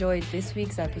hope you enjoyed this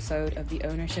week's episode of The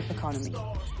Ownership Economy.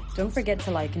 Don't forget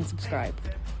to like and subscribe.